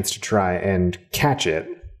a chance to try and catch it.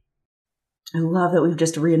 I love that we've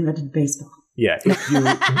just reinvented baseball. Yeah,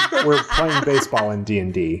 we're playing baseball in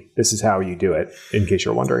D&D. This is how you do it, in case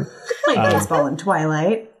you're wondering. Playing baseball in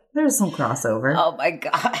Twilight. There's some crossover. Oh my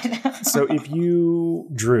god. So if you,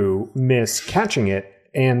 Drew, miss catching it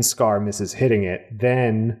and Scar misses hitting it,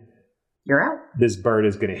 then you're out. This bird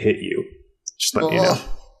is going to hit you. Just letting you know.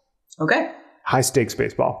 Okay. High stakes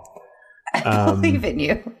baseball. I believe in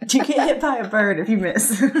you. You get hit by a bird if you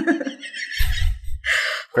miss.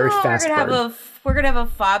 Very fast bird. We're gonna have a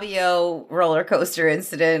Fabio roller coaster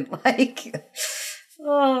incident.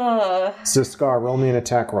 So Scar, roll me an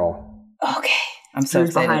attack roll. Okay. I'm so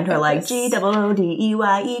excited behind her like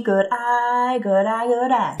G-O-O-D-E-Y-E, good eye, good eye,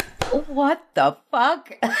 good eye. What the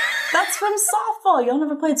fuck? That's from softball. Y'all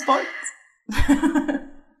never played sports?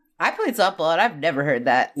 I played softball and I've never heard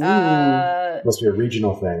that. Must be a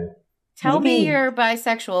regional thing. Tell me you're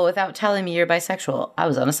bisexual without telling me you're bisexual. I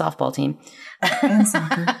was on a softball team. And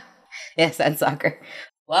soccer. Yes, and soccer.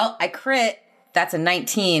 Well, I crit. That's a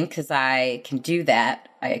 19 because I can do that.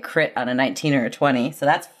 I crit on a 19 or a 20. So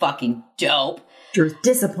that's fucking dope. Drew's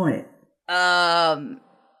disappointed. So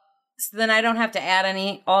then I don't have to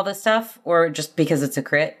add all this stuff, or just because it's a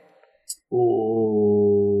crit?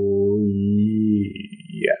 Oh,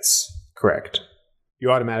 yes. Correct.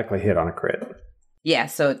 You automatically hit on a crit. Yeah,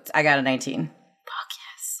 so I got a 19. Fuck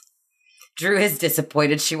yes. Drew is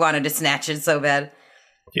disappointed. She wanted to snatch it so bad.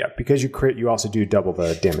 Yeah, because you crit, you also do double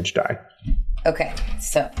the damage die. Okay,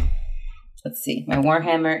 so let's see. My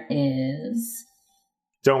Warhammer is...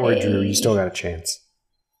 Don't worry, Drew. You still got a chance.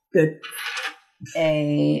 Good.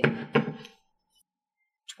 A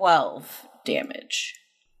 12 damage.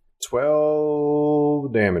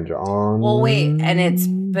 12 damage on... Well, wait, and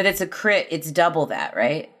it's a crit. It's double that,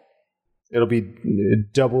 right? It'll be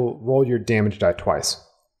double. Roll your damage die twice.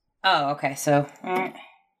 Oh, okay. So...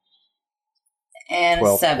 And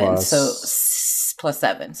a 7, plus, so plus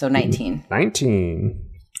 7, so 19. 19.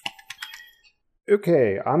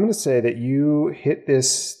 Okay, I'm going to say that you hit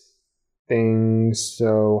this thing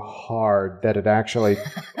so hard that it actually...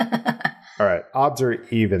 All right, odds are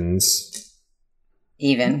evens.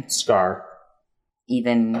 Even. Scar.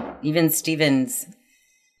 Even Stevens.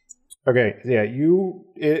 Okay, yeah,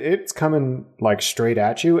 it's coming like straight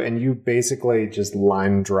at you, and you basically just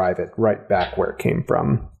line drive it right back where it came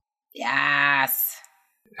from. Yes.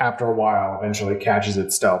 After a while, eventually catches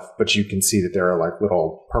itself, but you can see that there are like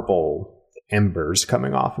little purple embers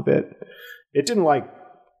coming off of it. It didn't like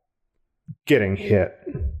getting hit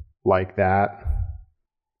like that.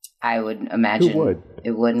 I would imagine Who would?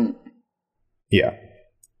 it wouldn't. Yeah.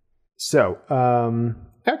 So,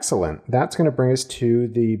 excellent. That's going to bring us to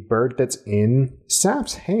the bird that's in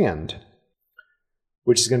Sap's hand,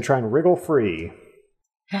 which is going to try and wriggle free.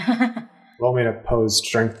 Roll me an opposed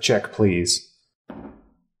strength check, please.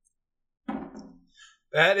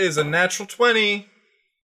 That is a natural 20.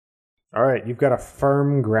 All right, you've got a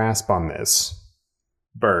firm grasp on this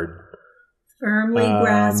bird. Firmly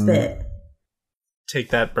grasp it. Take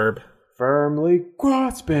that, Birb. Firmly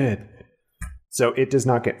grasp it. So it does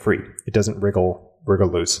not get free. It doesn't wriggle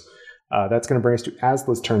loose. That's going to bring us to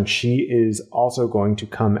Asla's turn. She is also going to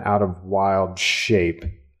come out of wild shape.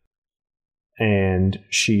 And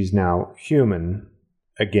she's now human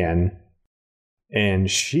again.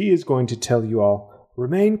 And she is going to tell you all,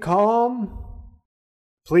 remain calm.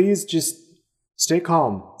 Please just stay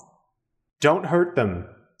calm. Don't hurt them.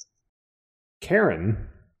 Karen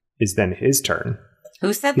is then his turn.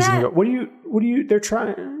 Who said He's that? gonna go, what do you, they're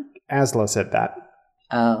trying. Asla said that.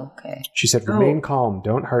 Oh, okay. She said, remain calm.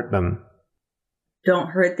 Don't hurt them. Don't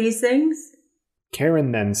hurt these things?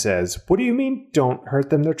 Karen then says, what do you mean don't hurt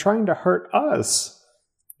them? They're trying to hurt us.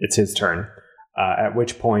 It's his turn. At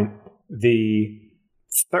which point, the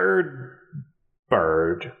third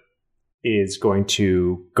bird is going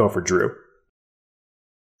to go for Drew.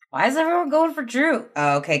 Why is everyone going for Drew?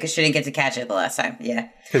 Oh, okay, because she didn't get to catch it the last time. Yeah.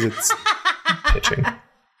 Because it's pitching.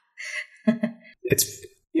 It's,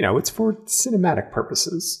 it's for cinematic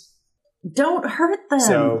purposes. Don't hurt them.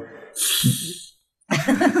 So,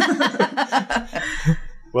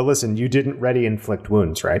 well, listen, you didn't ready inflict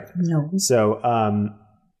wounds, right? No. So,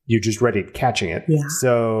 you're just ready to catching it. Yeah.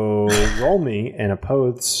 So, roll me an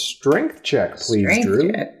opposed strength check, please, Strength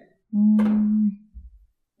Drew. check.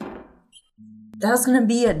 That's going to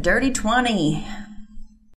be a dirty 20.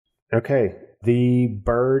 Okay. The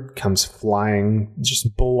bird comes flying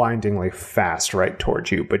just blindingly fast right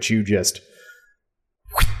towards you, but you just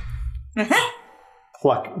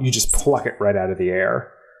pluck it right out of the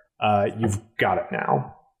air. You've got it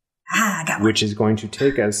now. I got one. Which is going to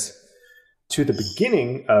take us to the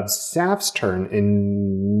beginning of Saf's turn,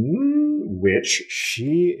 in which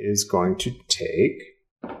she is going to take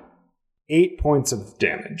 8 points of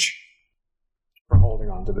damage for holding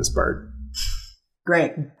on to this bird.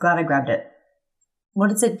 Great. Glad I grabbed it. What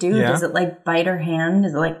does it do? Yeah. Does it bite her hand?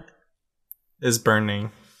 Is it Is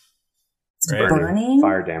burning. it's Right. burning?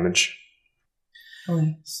 Fire damage.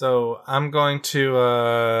 Okay. So I'm going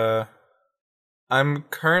to, I'm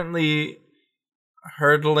currently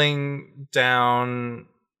hurtling down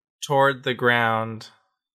toward the ground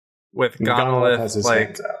with Gonolith has Gonolith, his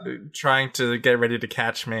hands out. trying to get ready to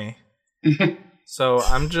catch me. So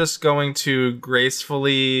I'm just going to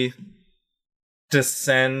gracefully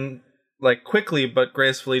descend, quickly but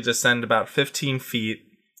gracefully descend about 15 feet.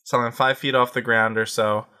 So I'm 5 feet off the ground or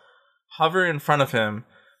so. Hover in front of him,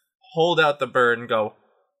 hold out the bird and go,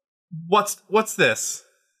 What's this?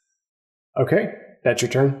 Okay, that's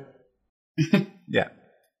your turn? Yeah.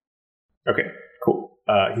 Okay, cool.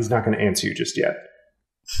 He's not going to answer you just yet.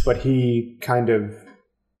 But he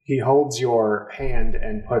holds your hand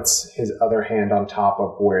and puts his other hand on top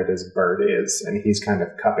of where this bird is, and he's kind of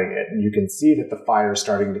cupping it. And you can see that the fire's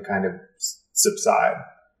starting to kind of subside.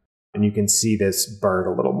 And you can see this bird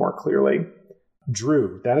a little more clearly.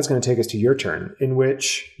 Drew, that is going to take us to your turn, in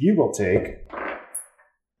which you will take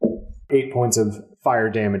 8 points of fire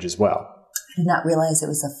damage as well. I did not realize it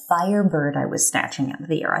was a fire bird I was snatching out of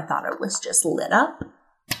the air. I thought it was just lit up.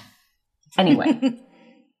 Anyway.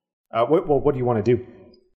 What do you want to do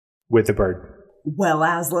with the bird? Well,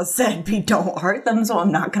 Asla said, don't hurt them, so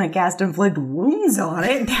I'm not going to cast inflict wounds on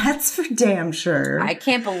it. That's for damn sure. I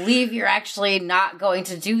can't believe you're actually not going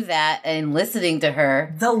to do that and listening to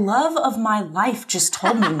her. The love of my life just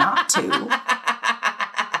told me not to.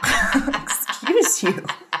 Excuse you.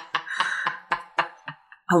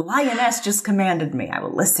 A lioness just commanded me. I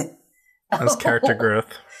will listen. That's character growth.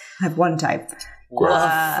 I have one type. Growth.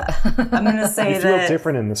 I'm going to say You feel that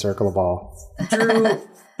different in the circle of all.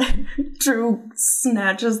 Drew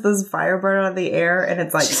snatches this firebird out of the air, and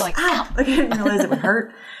it's She's like, ah! I didn't realize it would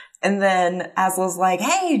hurt. And then Asla's like,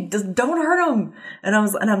 "Hey, just don't hurt him." And I'm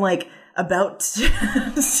about to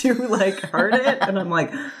hurt it, and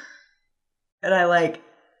I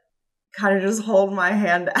kind of just hold my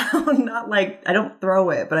hand out, not I don't throw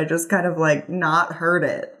it, but I just kind of not hurt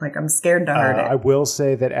it. I'm scared to hurt I it. will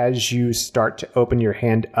say that as you start to open your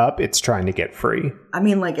hand up, it's trying to get free. I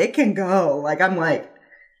mean, it can go. I'm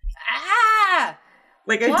ah!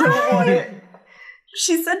 I don't want it.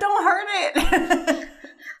 She said, "Don't hurt it."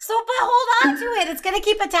 So, but hold on to it. It's going to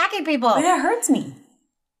keep attacking people. But it hurts me.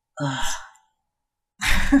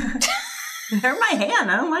 Hurt my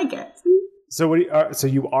hand. I don't like it. So so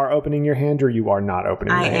you are opening your hand, or you are not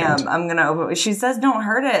opening your hand? I am. I'm gonna open. She says, "Don't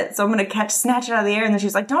hurt it." So I'm gonna snatch it out of the air, and then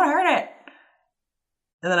she's like, "Don't hurt it."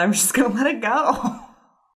 And then I'm just gonna let it go.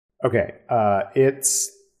 Okay.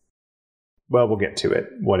 We'll get to it.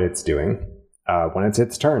 What it's doing when it's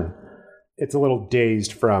its turn. It's a little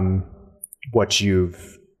dazed from what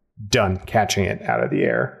you've done catching it out of the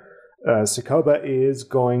air. Sokoba is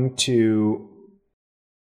going to.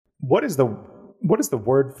 What is the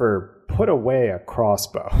word for put away a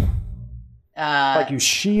crossbow? Like you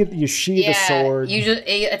sheath a sword.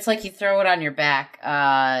 It's like you throw it on your back.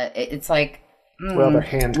 It's like. Well, they're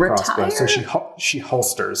hand crossbows, so she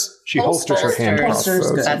holsters. She holsters her hand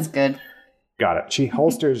crossbows. That's good. Got it. She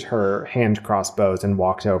holsters her hand crossbows and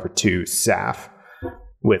walks over to Saf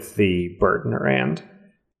with the bird in her hand,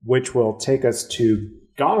 which will take us to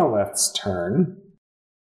Gonoleth's turn,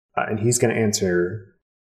 and he's going to answer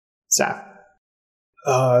Saf.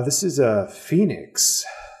 This is a phoenix,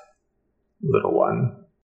 little one.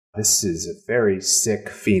 This is a very sick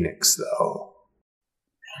phoenix, though.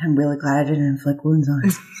 I'm really glad I didn't inflict wounds on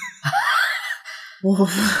it.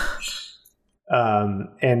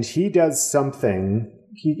 And he does something.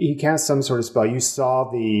 He casts some sort of spell. You saw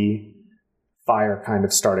the fire kind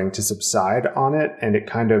of starting to subside on it, and it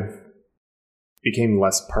kind of became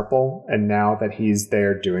less purple. And now that he's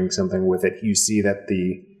there doing something with it, you see that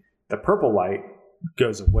the purple light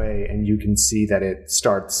goes away, and you can see that it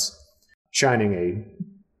starts shining a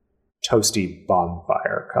toasty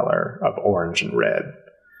bonfire color of orange and red.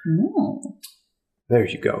 Ooh. There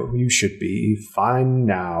you go. You should be fine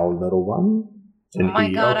now, little one. And oh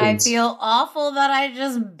my god, I feel awful that I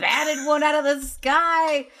just batted one out of the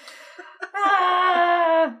sky.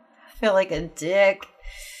 I feel like a dick.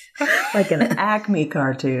 Like an Acme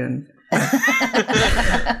cartoon.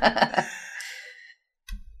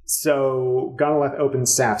 So Gonoleth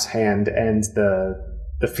opens Saf's hand, and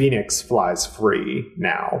the phoenix flies free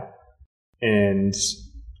now. And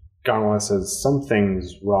Gonoleth says,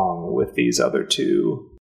 something's wrong with these other two.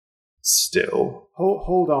 Still,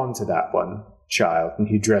 hold on to that one, child. And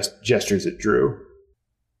he gestures at Drew.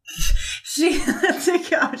 She lets it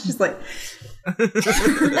go. She's like,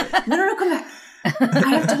 no, come back. I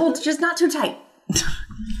have to hold, just not too tight.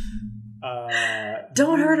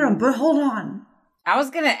 Don't hurt him, but hold on. I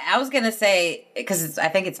was gonna say, because I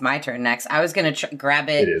think it's my turn next. I was gonna grab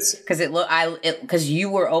it. It is because you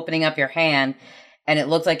were opening up your hand, and it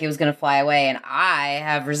looked like it was gonna fly away. And I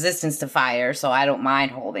have resistance to fire, so I don't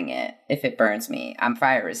mind holding it if it burns me. I'm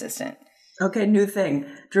fire resistant. Okay, new thing.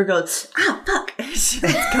 Drew goes, fuck. She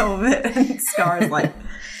lets go of it, and Scar's like,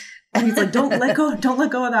 and he's like, don't let go of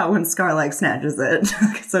that when Scar like snatches it,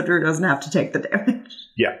 so Drew doesn't have to take the damage.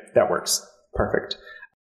 Yeah, that works. Perfect.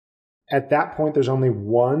 At that point, there's only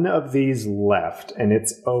one of these left, and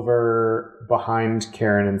it's over behind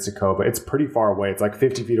Karen and Sokoba. It's pretty far away. It's like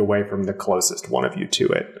 50 feet away from the closest one of you to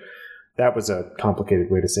it. That was a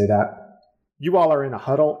complicated way to say that. You all are in a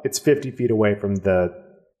huddle. It's 50 feet away from the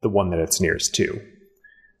one that it's nearest to.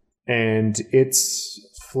 And it's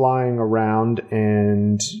flying around,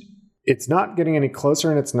 and it's not getting any closer,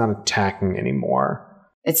 and it's not attacking anymore.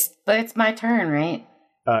 But it's my turn, right?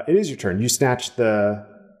 It is your turn. You snatch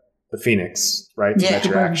the phoenix, right? Yeah. That's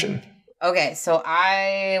your action. Okay, so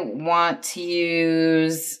I want to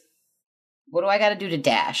use... What do I got to do to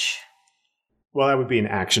dash? Well, that would be an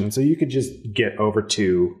action. So you could just get over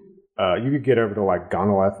to... like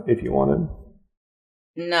Gonoleth if you wanted.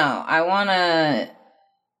 No, I want to...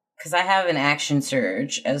 Because I have an action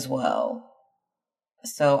surge as well.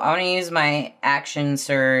 So I want to use my action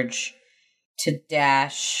surge to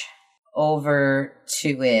dash over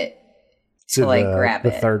to it. To grab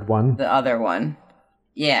the third one? The other one.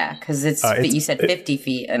 Yeah, because you said 50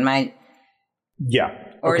 feet, and my... Yeah.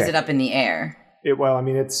 Or is it up in the air? It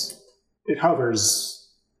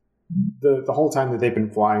hovers. The whole time that they've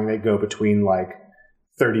been flying, they go between,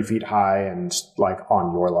 30 feet high and,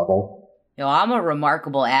 on your level. Yo, I'm a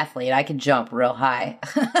remarkable athlete. I can jump real high.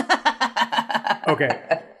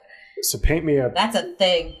 Okay. So paint me a... That's a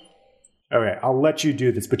thing. Okay, I'll let you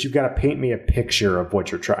do this, but you've got to paint me a picture of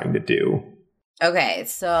what you're trying to do. Okay,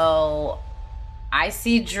 so I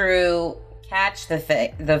see Drew catch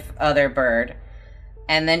the other bird,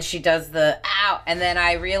 and then she does the ow, and then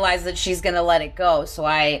I realize that she's gonna let it go. So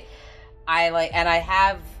I'm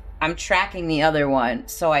tracking the other one.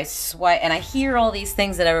 So I swipe, and I hear all these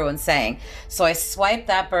things that everyone's saying. So I swipe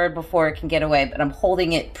that bird before it can get away, but I'm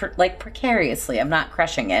holding it precariously. I'm not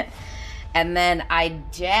crushing it. And then I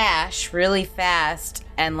dash really fast,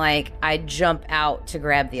 and I jump out to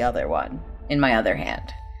grab the other one in my other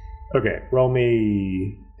hand. Okay, roll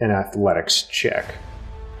me an athletics check.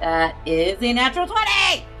 That is a natural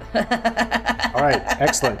 20! All right,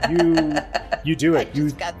 excellent. You do it. I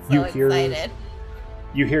just got so excited.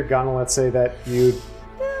 You hear Gonoleth say that you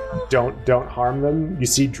don't harm them. You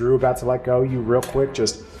see Drew about to let go. You real quick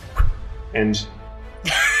just and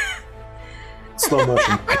slow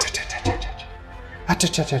motion.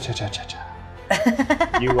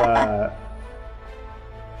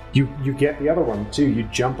 You get the other one too. You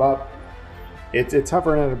jump up. It's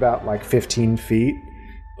hovering at about like 15 feet,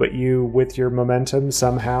 but you, with your momentum,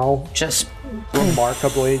 somehow just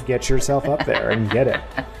remarkably get yourself up there and get it.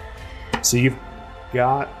 So you've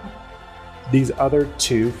got these other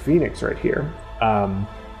two Phoenix right here.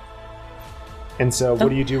 And so what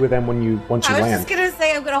do you do with them once you land? I was just going to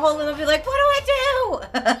say, I'm going to hold them and be like, what do I do?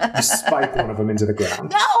 You spike one of them into the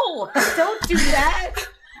ground. No! Don't do that!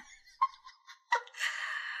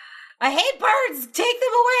 I hate birds! Take them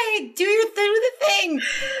away! Do the thing!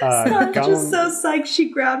 I'm just so psyched she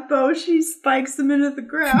grabbed Bo, she spikes him into the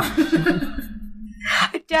ground.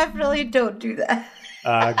 I definitely don't do that.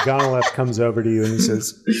 Gonoleth comes over to you and he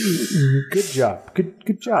says, good job.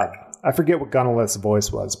 Good job. I forget what Gonoleth's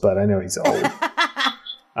voice was, but I know he's old.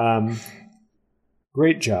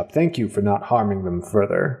 Great job. Thank you for not harming them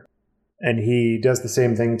further. And he does the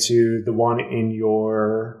same thing to the one in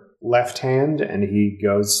your left hand, and he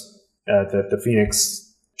goes, the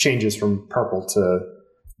Phoenix changes from purple to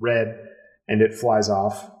red, and it flies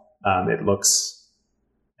off. It looks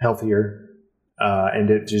healthier, and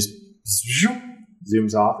it just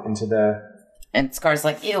zooms off into the... And Scar's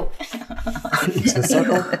like, ew. Into the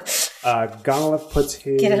circle. Gonoleth puts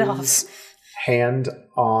his hand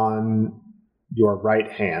on your right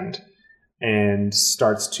hand and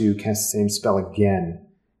starts to cast the same spell again.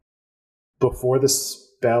 Before the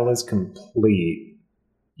spell is complete,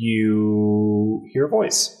 you hear a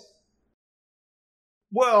voice.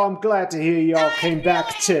 Well, I'm glad to hear y'all came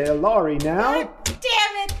back to Laurie now.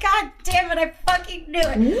 God damn it, I fucking knew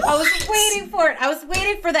it. What? I was waiting for it. I was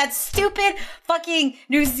waiting for that stupid fucking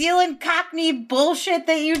New Zealand Cockney bullshit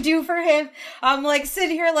that you do for him. I'm like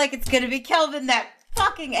sitting here like it's gonna be Kelvin, that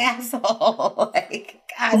fucking asshole. Like,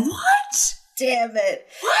 God. What? Damn it.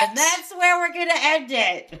 What? And that's where we're gonna end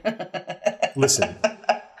it. Listen.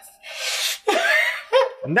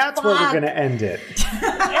 And that's where we're going to end it.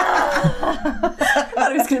 I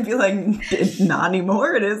thought it was going to be like, not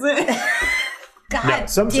anymore, it isn't. God no,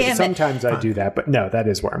 sometimes it. I do that, but no, that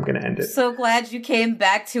is where I'm going to end it. So glad you came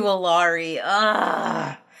back to Alari.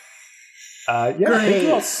 Thank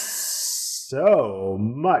you all so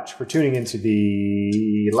much for tuning into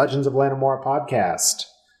the Legends of Lanimora podcast.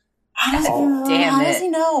 How does he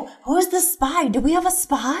know? Who's the spy? Do we have a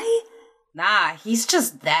spy? Nah, he's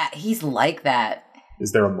just that. He's like that.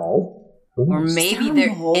 Is there a mole? Or maybe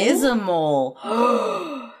there is a mole.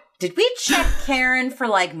 Did we check Karen for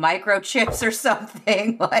like microchips or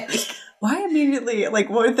something? Like, why immediately? Like,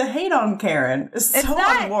 what the hate on Karen is so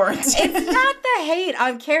unwarranted. It's not the hate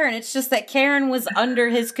on Karen. It's just that Karen was under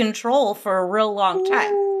his control for a real long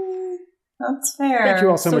time. That's fair. Thank you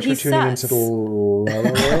all so much for tuning into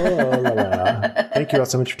Thank you all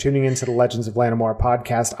so much for tuning into the Legends of Lanimora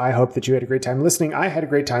podcast. I hope that you had a great time listening. I had a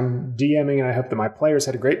great time DMing, and I hope that my players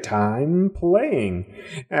had a great time playing.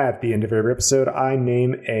 At the end of every episode, I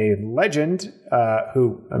name a legend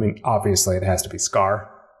who, I mean, obviously it has to be Scar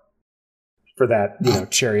for that,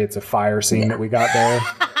 Chariots of Fire scene that we got there.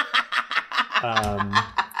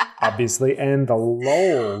 Obviously, and the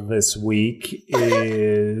lull this week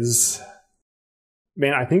is...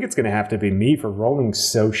 Man, I think it's going to have to be me for rolling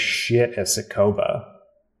so shit as Sokoba.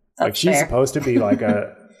 Like, she's supposed to be like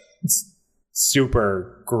a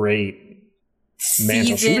super great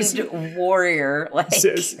mantle. Seasoned warrior. Like,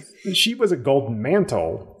 she was a golden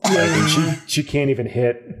mantle. Like, and she can't even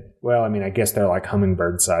hit... Well, I mean, I guess they're like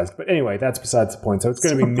hummingbird sized. But anyway, that's besides the point. So it's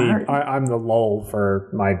going to be me. I'm the lull for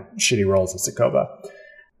my shitty rolls as Sokoba.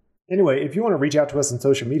 Anyway, if you want to reach out to us on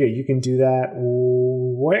social media, you can do that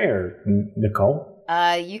where, Nicole?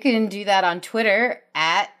 You can do that on Twitter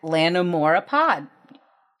at Lanimora Pod.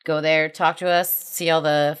 Go there, talk to us, see all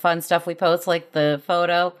the fun stuff we post, like the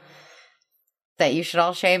photo that you should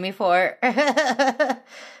all shame me for, that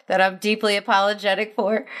I'm deeply apologetic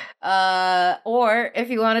for. Or if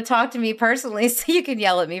you want to talk to me personally, so you can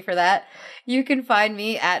yell at me for that, you can find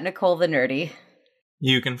me at Nicole the Nerdy.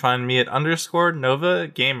 You can find me at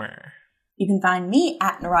 _Nova Gamer. You can find me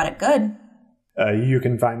at Neurotic Good. You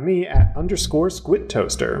can find me at _Squid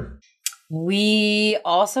Toaster. We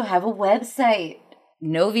also have a website,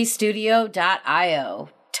 novistudio.io.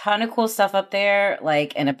 Ton of cool stuff up there,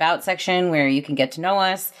 like an about section where you can get to know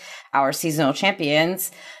us. our seasonal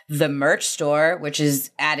champions, the merch store, which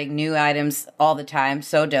is adding new items all the time.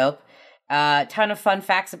 So dope. Ton of fun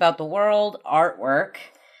facts about the world, artwork.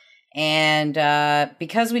 And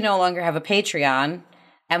because we no longer have a Patreon,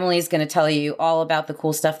 Emily's going to tell you all about the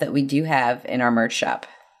cool stuff that we do have in our merch shop.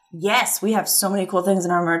 Yes, we have so many cool things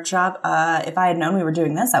in our merch shop. If I had known we were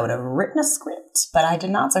doing this, I would have written a script, but I did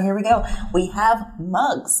not, so here we go. We have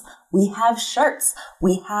mugs. We have shirts.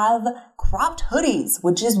 We have cropped hoodies,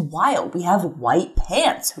 which is wild. We have white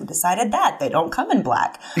pants. Who decided that? They don't come in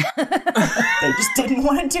black. They just didn't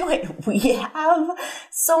want to do it. We have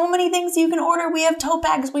so many things you can order. We have tote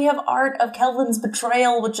bags. We have art of Kelvin's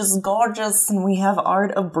betrayal, which is gorgeous. And we have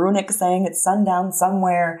art of Brunick saying it's sundown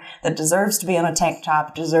somewhere that deserves to be on a tank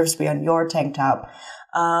top, deserves to be on your tank top.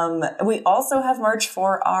 We also have merch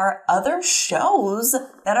for our other shows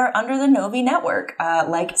that are under the Novi network,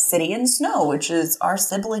 like City and Snow, which is our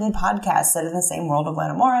sibling podcast set in the same world of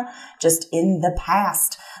Lanimora, just in the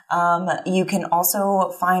past. You can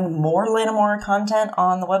also find more Lanimora content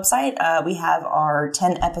on the website. We have our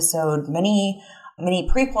 10-episode mini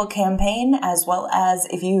prequel campaign, as well as,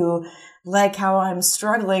 if you like how I'm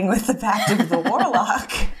struggling with the Pact of the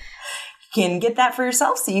Warlock, can get that for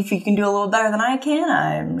yourself. See if you can do a little better than I can.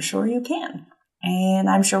 I'm sure you can. And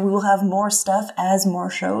I'm sure we will have more stuff as more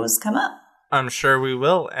shows come up. I'm sure we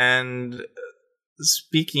will. And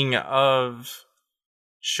speaking of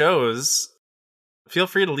shows, feel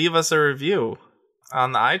free to leave us a review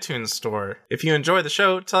on the iTunes store. If you enjoy the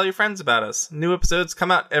show, tell your friends about us. New episodes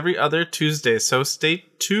come out every other Tuesday, so stay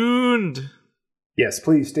tuned. Yes,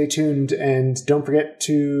 please stay tuned. And don't forget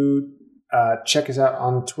to check us out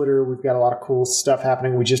on Twitter. We've got a lot of cool stuff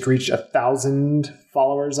happening. We just reached 1,000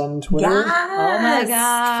 followers on Twitter. Yes! Oh my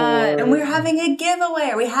god! And we're having a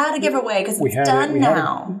giveaway. We had a giveaway because it's done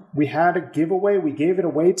now. We had a giveaway. We gave it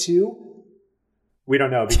away to... We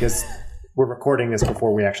don't know because we're recording this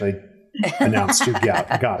before we actually announced who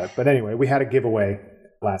got it. But anyway, we had a giveaway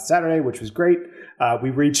last Saturday, which was great.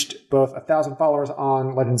 We reached both 1,000 followers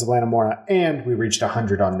on Legends of Lanimora, and we reached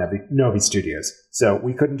 100 on Novi Studios. So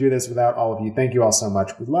we couldn't do this without all of you. Thank you all so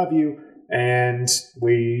much. We love you, and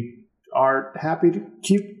we are happy to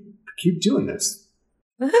keep doing this.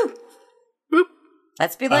 Woohoo! Boop.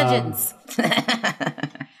 Let's be legends.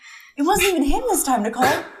 It wasn't even him this time, Nicole.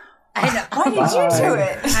 I know. Why did you do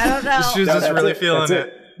it? I don't know. She was just really feeling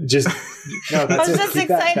it. Just no, that's I was it. just Keep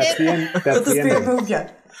excited. That's the end. That's the end. Moved you.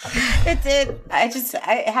 It did.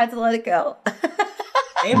 I had to let it go.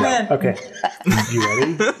 Amen. Okay. You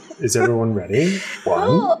ready? Is everyone ready?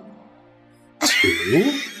 1,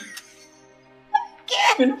 2.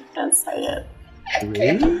 Don't say it.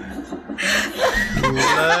 3.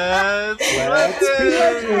 Let's be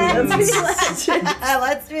legends.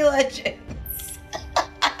 Let's be legends.